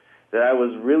example that I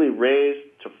was really raised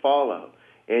to follow.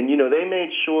 And, they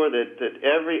made sure that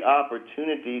every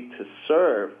opportunity to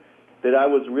serve that I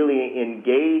was really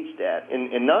engaged at.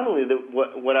 And not only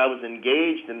what I was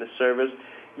engaged in the service,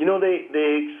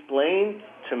 they explained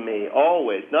to me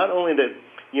always, not only that,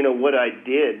 what I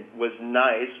did was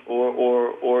nice or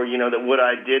that what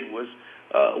I did was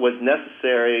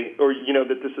necessary, or,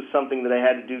 that this is something that I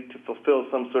had to do to fulfill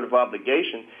some sort of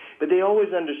obligation, but they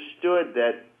always understood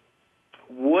that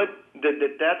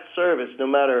that service, no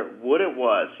matter what it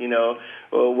was,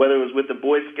 or whether it was with the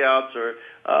Boy Scouts or,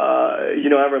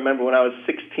 I remember when I was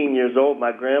 16 years old,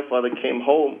 my grandfather came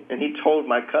home and he told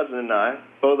my cousin and I,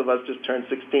 both of us just turned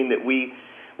 16, that we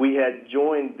had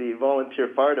joined the volunteer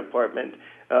fire department,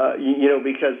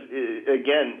 because,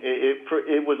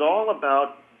 it was all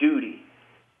about duty,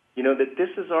 that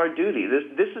this is our duty.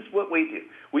 This is what we do.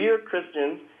 We are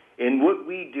Christians. And what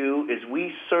we do is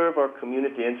we serve our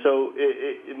community. And so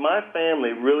my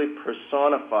family really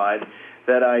personified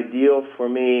that ideal for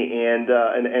me. And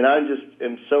I just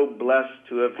am so blessed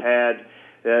to have had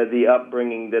the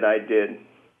upbringing that I did.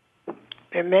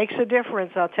 It makes a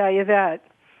difference, I'll tell you that.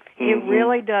 It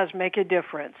really does make a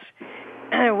difference.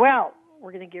 Well,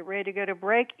 we're going to get ready to go to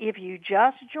break. If you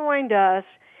just joined us,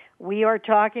 we are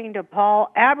talking to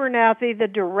Paul Abernathy, the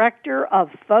director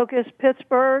of FOCUS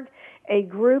Pittsburgh, a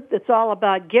group that's all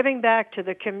about giving back to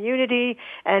the community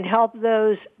and help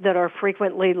those that are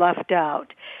frequently left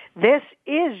out. This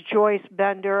is Joyce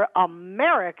Bender,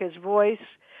 America's Voice,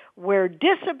 where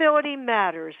disability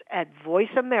matters at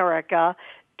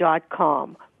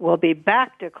voiceamerica.com. We'll be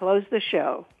back to close the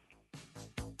show.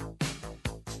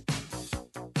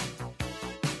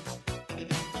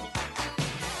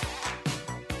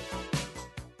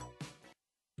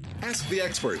 Ask the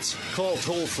experts. Call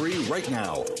toll-free right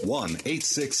now,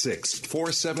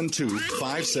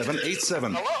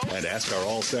 1-866-472-5787. And ask our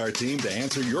All-Star team to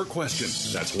answer your question.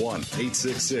 That's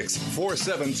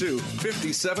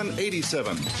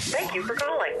 1-866-472-5787. Thank you for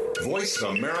calling.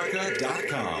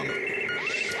 VoiceAmerica.com.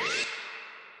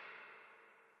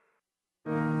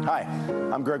 Hi,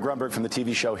 I'm Greg Grunberg from the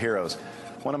TV show Heroes.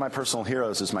 One of my personal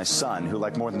heroes is my son, who,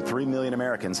 like more than 3 million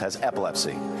Americans, has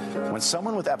epilepsy. When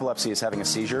someone with epilepsy is having a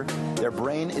seizure, their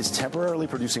brain is temporarily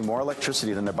producing more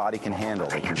electricity than their body can handle.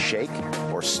 They can shake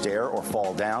or stare or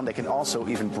fall down. They can also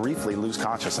even briefly lose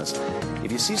consciousness.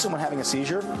 If you see someone having a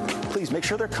seizure, please make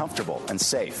sure they're comfortable and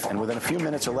safe. And within a few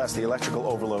minutes or less, the electrical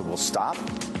overload will stop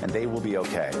and they will be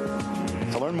okay.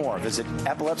 To learn more, visit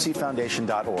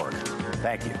epilepsyfoundation.org.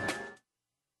 Thank you.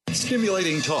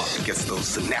 Stimulating talk gets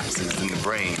those synapses in the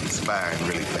brain firing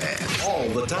really fast. All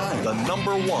the time. The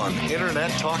 #1 internet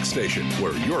talk station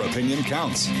where your opinion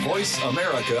counts.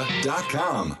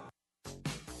 VoiceAmerica.com.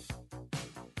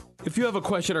 If you have a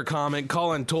question or comment,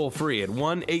 call in toll free at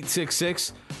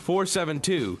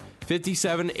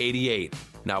 1-866-472-5788.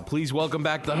 Now, please welcome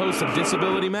back the host of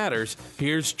Disability Matters.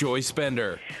 Here's Joyce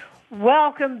Bender.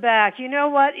 Welcome back. You know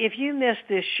what? If you missed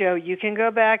this show, you can go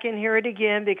back and hear it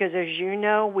again because, as you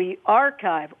know, we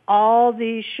archive all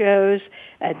these shows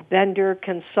at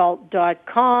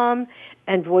benderconsult.com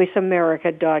and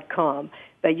voiceamerica.com.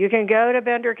 But you can go to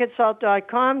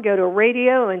benderconsult.com, go to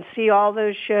radio, and see all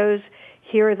those shows,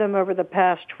 hear them over the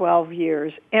past 12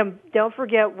 years. And don't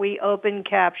forget, we open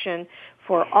caption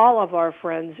for all of our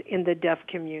friends in the deaf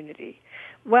community.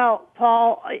 Well,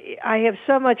 Paul, I have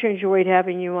so much enjoyed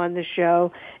having you on the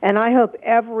show, and I hope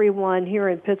everyone here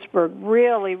in Pittsburgh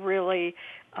really, really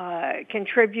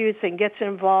contributes and gets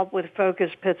involved with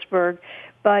FOCUS Pittsburgh,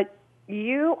 but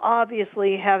you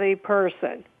obviously have a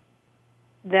person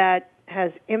that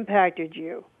has impacted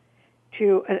you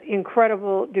to an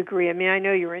incredible degree. I mean, I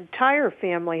know your entire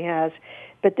family has,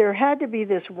 but there had to be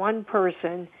this one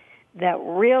person that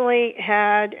really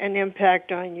had an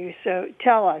impact on you. So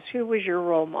tell us, who was your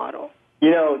role model?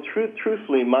 You know,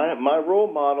 truthfully, my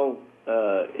role model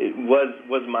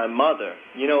was my mother.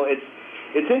 You know,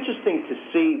 it's interesting to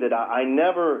see that I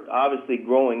never, obviously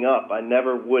growing up, I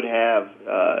never would have,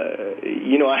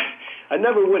 I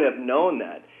never would have known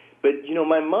that. But, you know,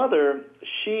 my mother,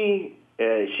 she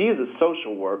is a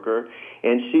social worker,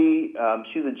 and she's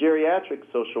a geriatric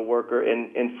social worker,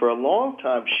 and for a long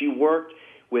time she worked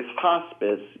with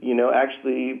hospice, you know,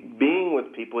 actually being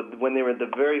with people when they were at the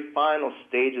very final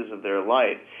stages of their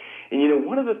life. And, you know,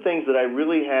 one of the things that I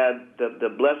really had the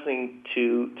blessing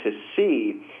to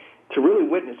see, to really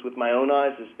witness with my own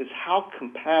eyes, is how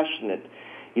compassionate,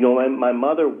 you know, my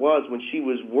mother was when she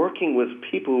was working with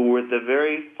people who were at the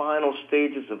very final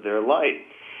stages of their life.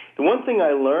 The one thing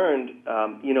I learned,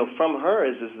 you know, from her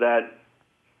is that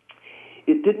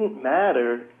it didn't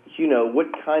matter, you know, what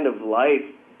kind of life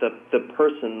the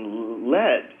person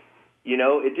led. You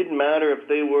know, it didn't matter if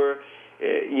they were,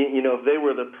 you know, if they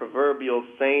were the proverbial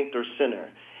saint or sinner.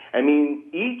 I mean,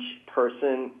 each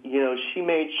person, you know, she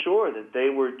made sure that they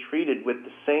were treated with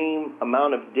the same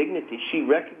amount of dignity. She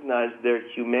recognized their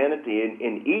humanity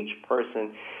in each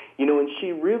person, you know, and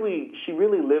she really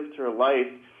lived her life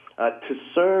to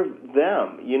serve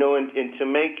them, you know, and to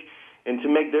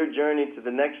make their journey to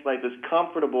the next life as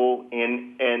comfortable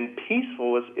and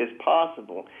peaceful as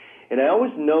possible. And I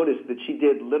always noticed that she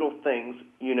did little things,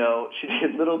 you know, she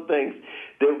did little things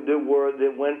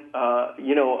that went,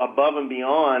 you know, above and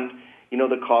beyond, you know,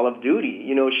 the call of duty.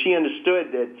 You know, she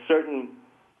understood that certain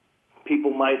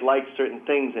people might like certain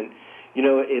things, and, you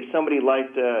know, if somebody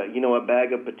liked, you know, a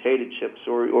bag of potato chips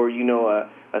or you know,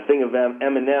 a thing of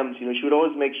M&Ms, you know, she would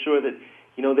always make sure that,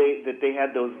 you know, they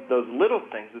had those little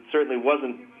things. It certainly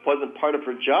wasn't part of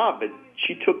her job, but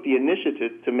she took the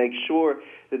initiative to make sure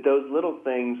that those little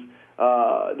things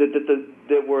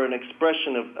that were an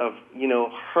expression of you know,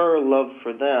 her love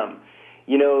for them,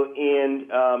 you know,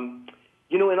 and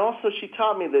you know, and also she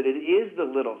taught me that it is the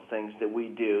little things that we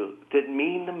do that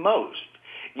mean the most.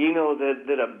 You know,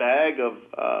 that a bag of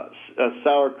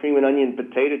sour cream and onion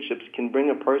potato chips can bring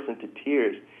a person to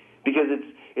tears, because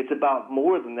it's about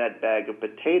more than that bag of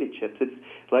potato chips. It's,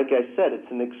 like I said,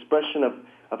 it's an expression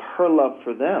of her love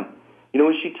for them. You know,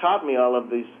 when she taught me all of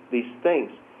these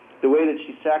things, the way that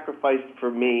she sacrificed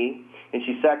for me and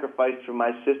she sacrificed for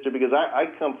my sister, because I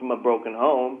come from a broken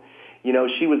home. You know,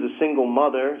 she was a single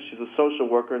mother. She's a social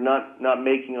worker, not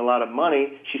making a lot of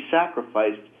money. She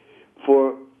sacrificed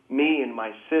for me and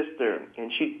my sister,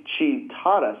 and she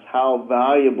taught us how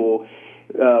valuable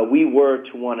we were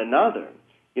to one another.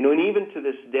 You know, and even to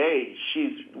this day,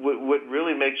 what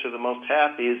really makes her the most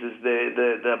happy is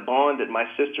the bond that my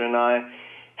sister and I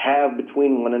have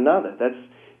between one another.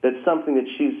 That's something that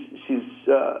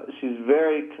she's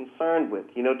very concerned with.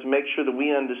 You know, to make sure that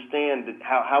we understand that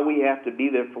how we have to be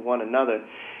there for one another.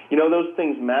 You know, those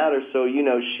things matter. So, you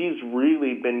know, she's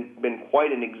really been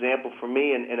quite an example for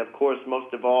me, and of course,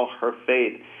 most of all, her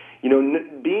faith. You know,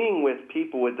 being with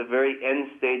people at the very end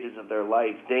stages of their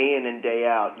life, day in and day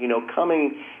out, you know,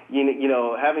 coming, you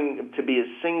know, having to be a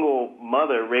single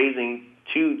mother raising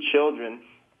two children,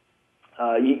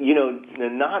 you know,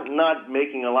 not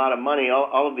making a lot of money,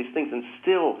 all of these things, and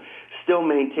still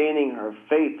maintaining her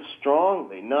faith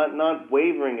strongly, not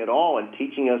wavering at all, and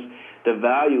teaching us the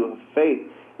value of faith.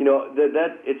 You know,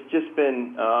 that it's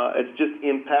just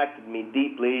impacted me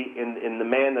deeply in the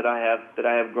man that I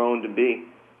have grown to be.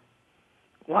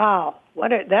 Wow,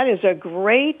 that is a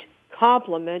great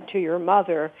compliment to your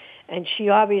mother, and she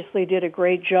obviously did a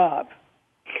great job.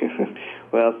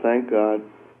 Well, thank God.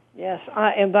 Yes,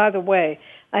 and by the way,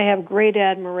 I have great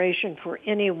admiration for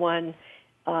anyone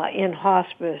in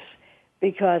hospice,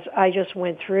 because I just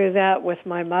went through that with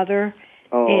my mother.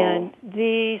 Oh. And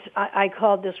I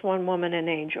called this one woman an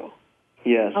angel.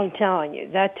 Yes. I'm telling you,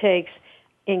 that takes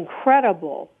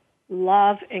incredible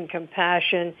love and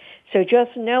compassion. So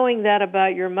just knowing that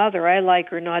about your mother, I like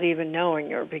her not even knowing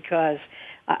her, because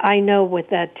I know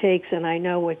what that takes, and I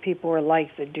know what people are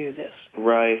like that do this.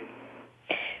 Right.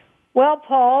 Well,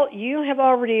 Paul, you have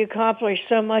already accomplished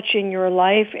so much in your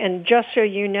life, and just so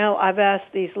you know, I've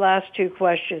asked these last two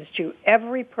questions to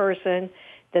every person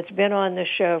that's been on the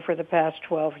show for the past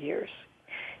 12 years.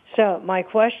 So my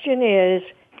question is,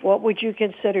 what would you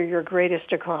consider your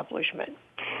greatest accomplishment?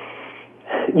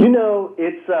 You know,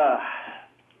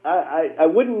 I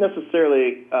wouldn't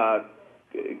necessarily.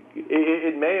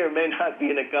 It may or may not be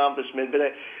an accomplishment,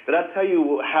 but I'll tell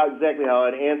you exactly how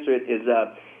I'd answer it is.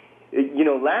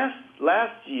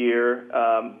 Last year,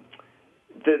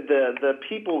 the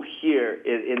people here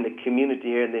in the community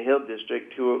here in the Hill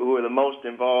District who are the most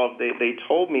involved, they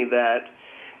told me that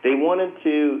they wanted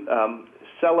to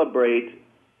celebrate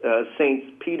Saints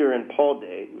Peter and Paul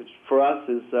Day, which for us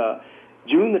is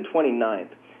June the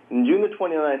 29th. And June the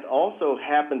 29th also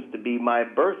happens to be my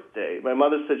birthday. My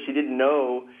mother said she didn't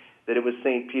know that it was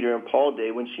St. Peter and Paul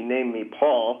Day when she named me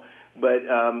Paul, but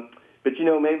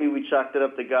maybe we chalked it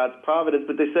up to God's providence.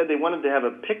 But they said they wanted to have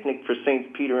a picnic for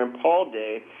St. Peter and Paul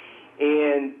Day,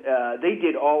 and they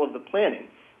did all of the planning.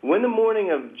 When the morning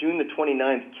of June the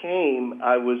 29th came,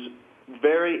 I was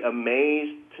very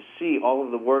amazed to see all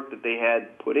of the work that they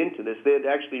had put into this. They had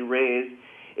actually raised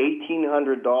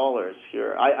 $1,800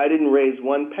 here. I didn't raise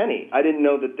one penny. I didn't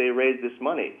know that they raised this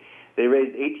money. They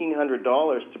raised $1,800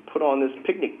 to put on this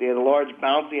picnic. They had a large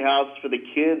bouncy house for the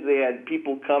kids. They had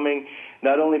people coming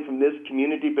not only from this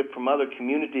community but from other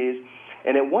communities.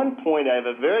 And at one point, I have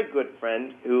a very good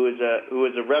friend who is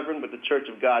a reverend with the Church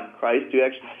of God in Christ who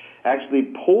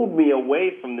actually pulled me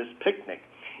away from this picnic.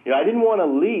 I didn't want to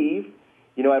leave.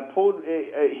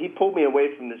 He pulled me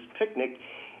away from this picnic,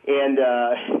 and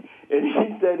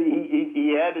he said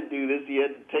he had to do this. He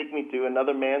had to take me to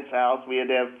another man's house. We had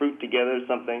to have fruit together or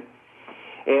something.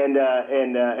 And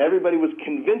everybody was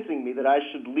convincing me that I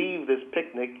should leave this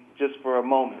picnic just for a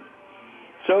moment.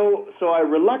 So I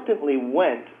reluctantly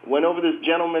went over to this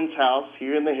gentleman's house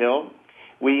here in the Hill.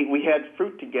 We had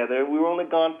fruit together. We were only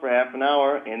gone for half an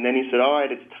hour, and then he said, all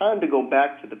right, it's time to go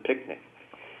back to the picnic.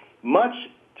 Much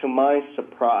to my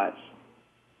surprise,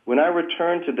 when I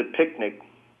returned to the picnic,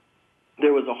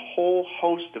 there was a whole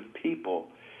host of people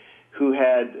who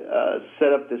had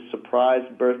set up this surprise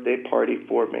birthday party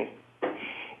for me.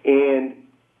 And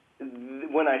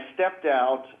when I stepped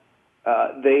out,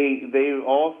 they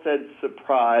all said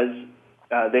surprise.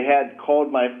 They had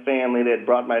called my family. They had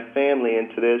brought my family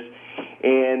into this,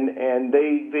 and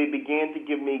they began to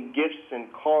give me gifts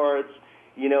and cards,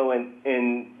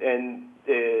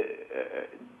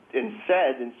 and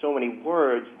said in so many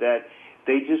words that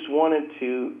they just wanted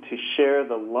to share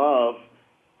the love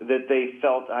that they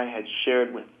felt I had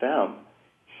shared with them.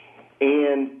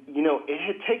 And, it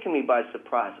had taken me by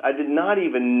surprise. I did not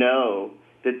even know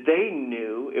that they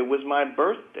knew it was my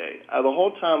birthday. The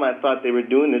whole time I thought they were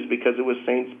doing this because it was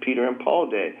Saints Peter and Paul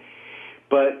Day.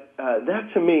 But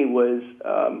that to me was,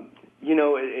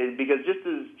 because just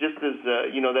as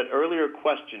that earlier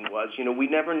question was, we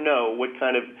never know what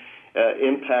kind of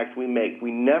impact we make.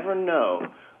 We never know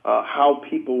how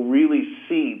people really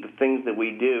see the things that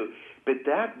we do. But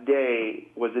that day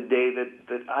was a day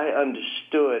that I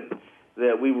understood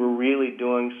that we were really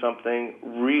doing something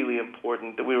really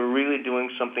important, that we were really doing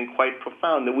something quite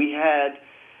profound, that we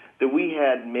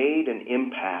had made an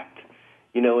impact,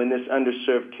 in this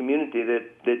underserved community,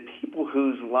 that people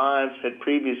whose lives had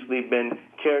previously been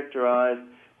characterized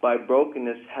by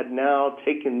brokenness had now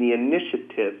taken the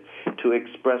initiative to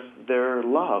express their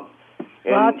love.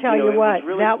 Well, I'll tell you what,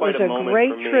 really that was a great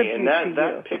tribute to you.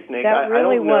 That picnic, that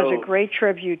really was a great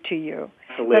tribute to you.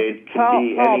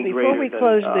 Paul, before we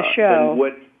close the show,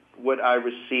 than what I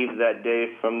received that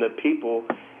day from the people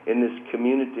in this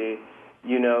community,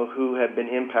 who have been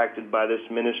impacted by this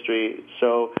ministry.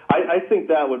 So I think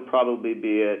that would probably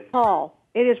be it. Paul,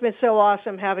 it has been so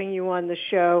awesome having you on the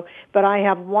show, but I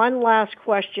have one last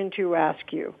question to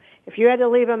ask you. If you had to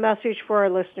leave a message for our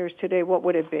listeners today, what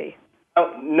would it be?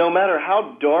 No matter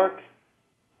how dark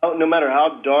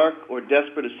or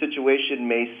desperate a situation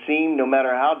may seem, no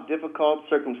matter how difficult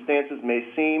circumstances may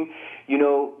seem,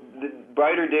 the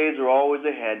brighter days are always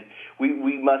ahead.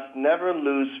 We must never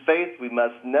lose faith. We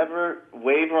must never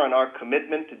waver on our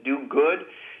commitment to do good.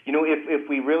 If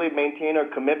we really maintain our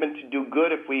commitment to do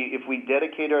good, if we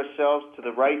dedicate ourselves to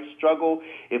the right struggle,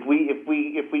 if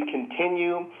we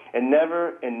continue and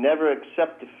never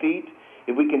accept defeat,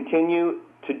 if we continue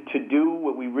to do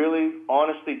what we really,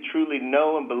 honestly, truly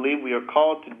know and believe we are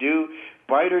called to do,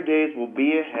 brighter days will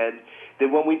be ahead. That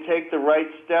when we take the right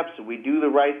steps, we do the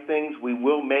right things, we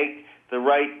will make the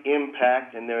right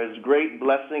impact, and there is great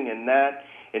blessing in that,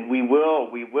 and we will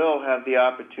have the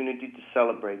opportunity to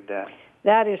celebrate that.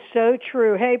 That is so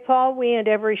true. Hey, Paul, we end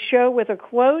every show with a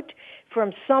quote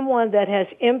from someone that has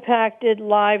impacted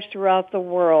lives throughout the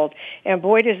world, and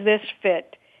boy, does this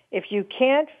fit. If you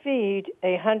can't feed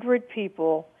 100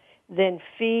 people, then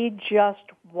feed just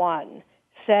one,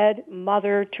 said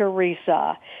Mother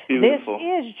Teresa. Beautiful.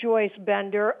 This is Joyce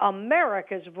Bender,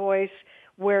 America's Voice,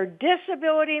 where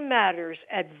disability matters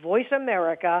at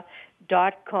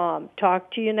voiceamerica.com.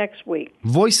 Talk to you next week.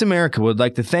 Voice America would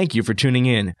like to thank you for tuning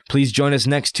in. Please join us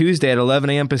next Tuesday at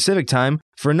 11 a.m. Pacific Time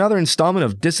for another installment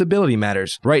of Disability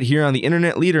Matters, right here on the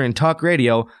internet leader in talk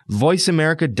radio,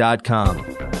 voiceamerica.com.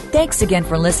 Thanks again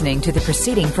for listening to the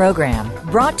preceding program,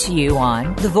 brought to you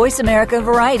on the Voice America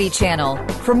Variety Channel.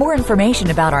 For more information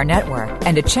about our network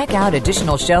and to check out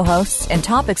additional show hosts and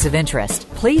topics of interest,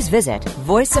 please visit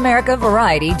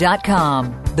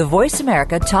voiceamericavariety.com. The Voice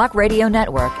America Talk Radio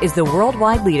Network is the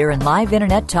worldwide leader in live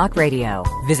internet talk radio.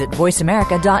 Visit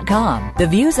voiceamerica.com. The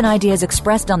views and ideas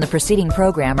expressed on the preceding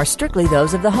program are strictly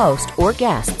those of the host or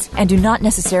guests and do not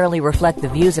necessarily reflect the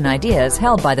views and ideas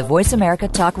held by the Voice America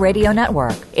Talk Radio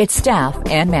Network, its staff,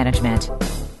 and management.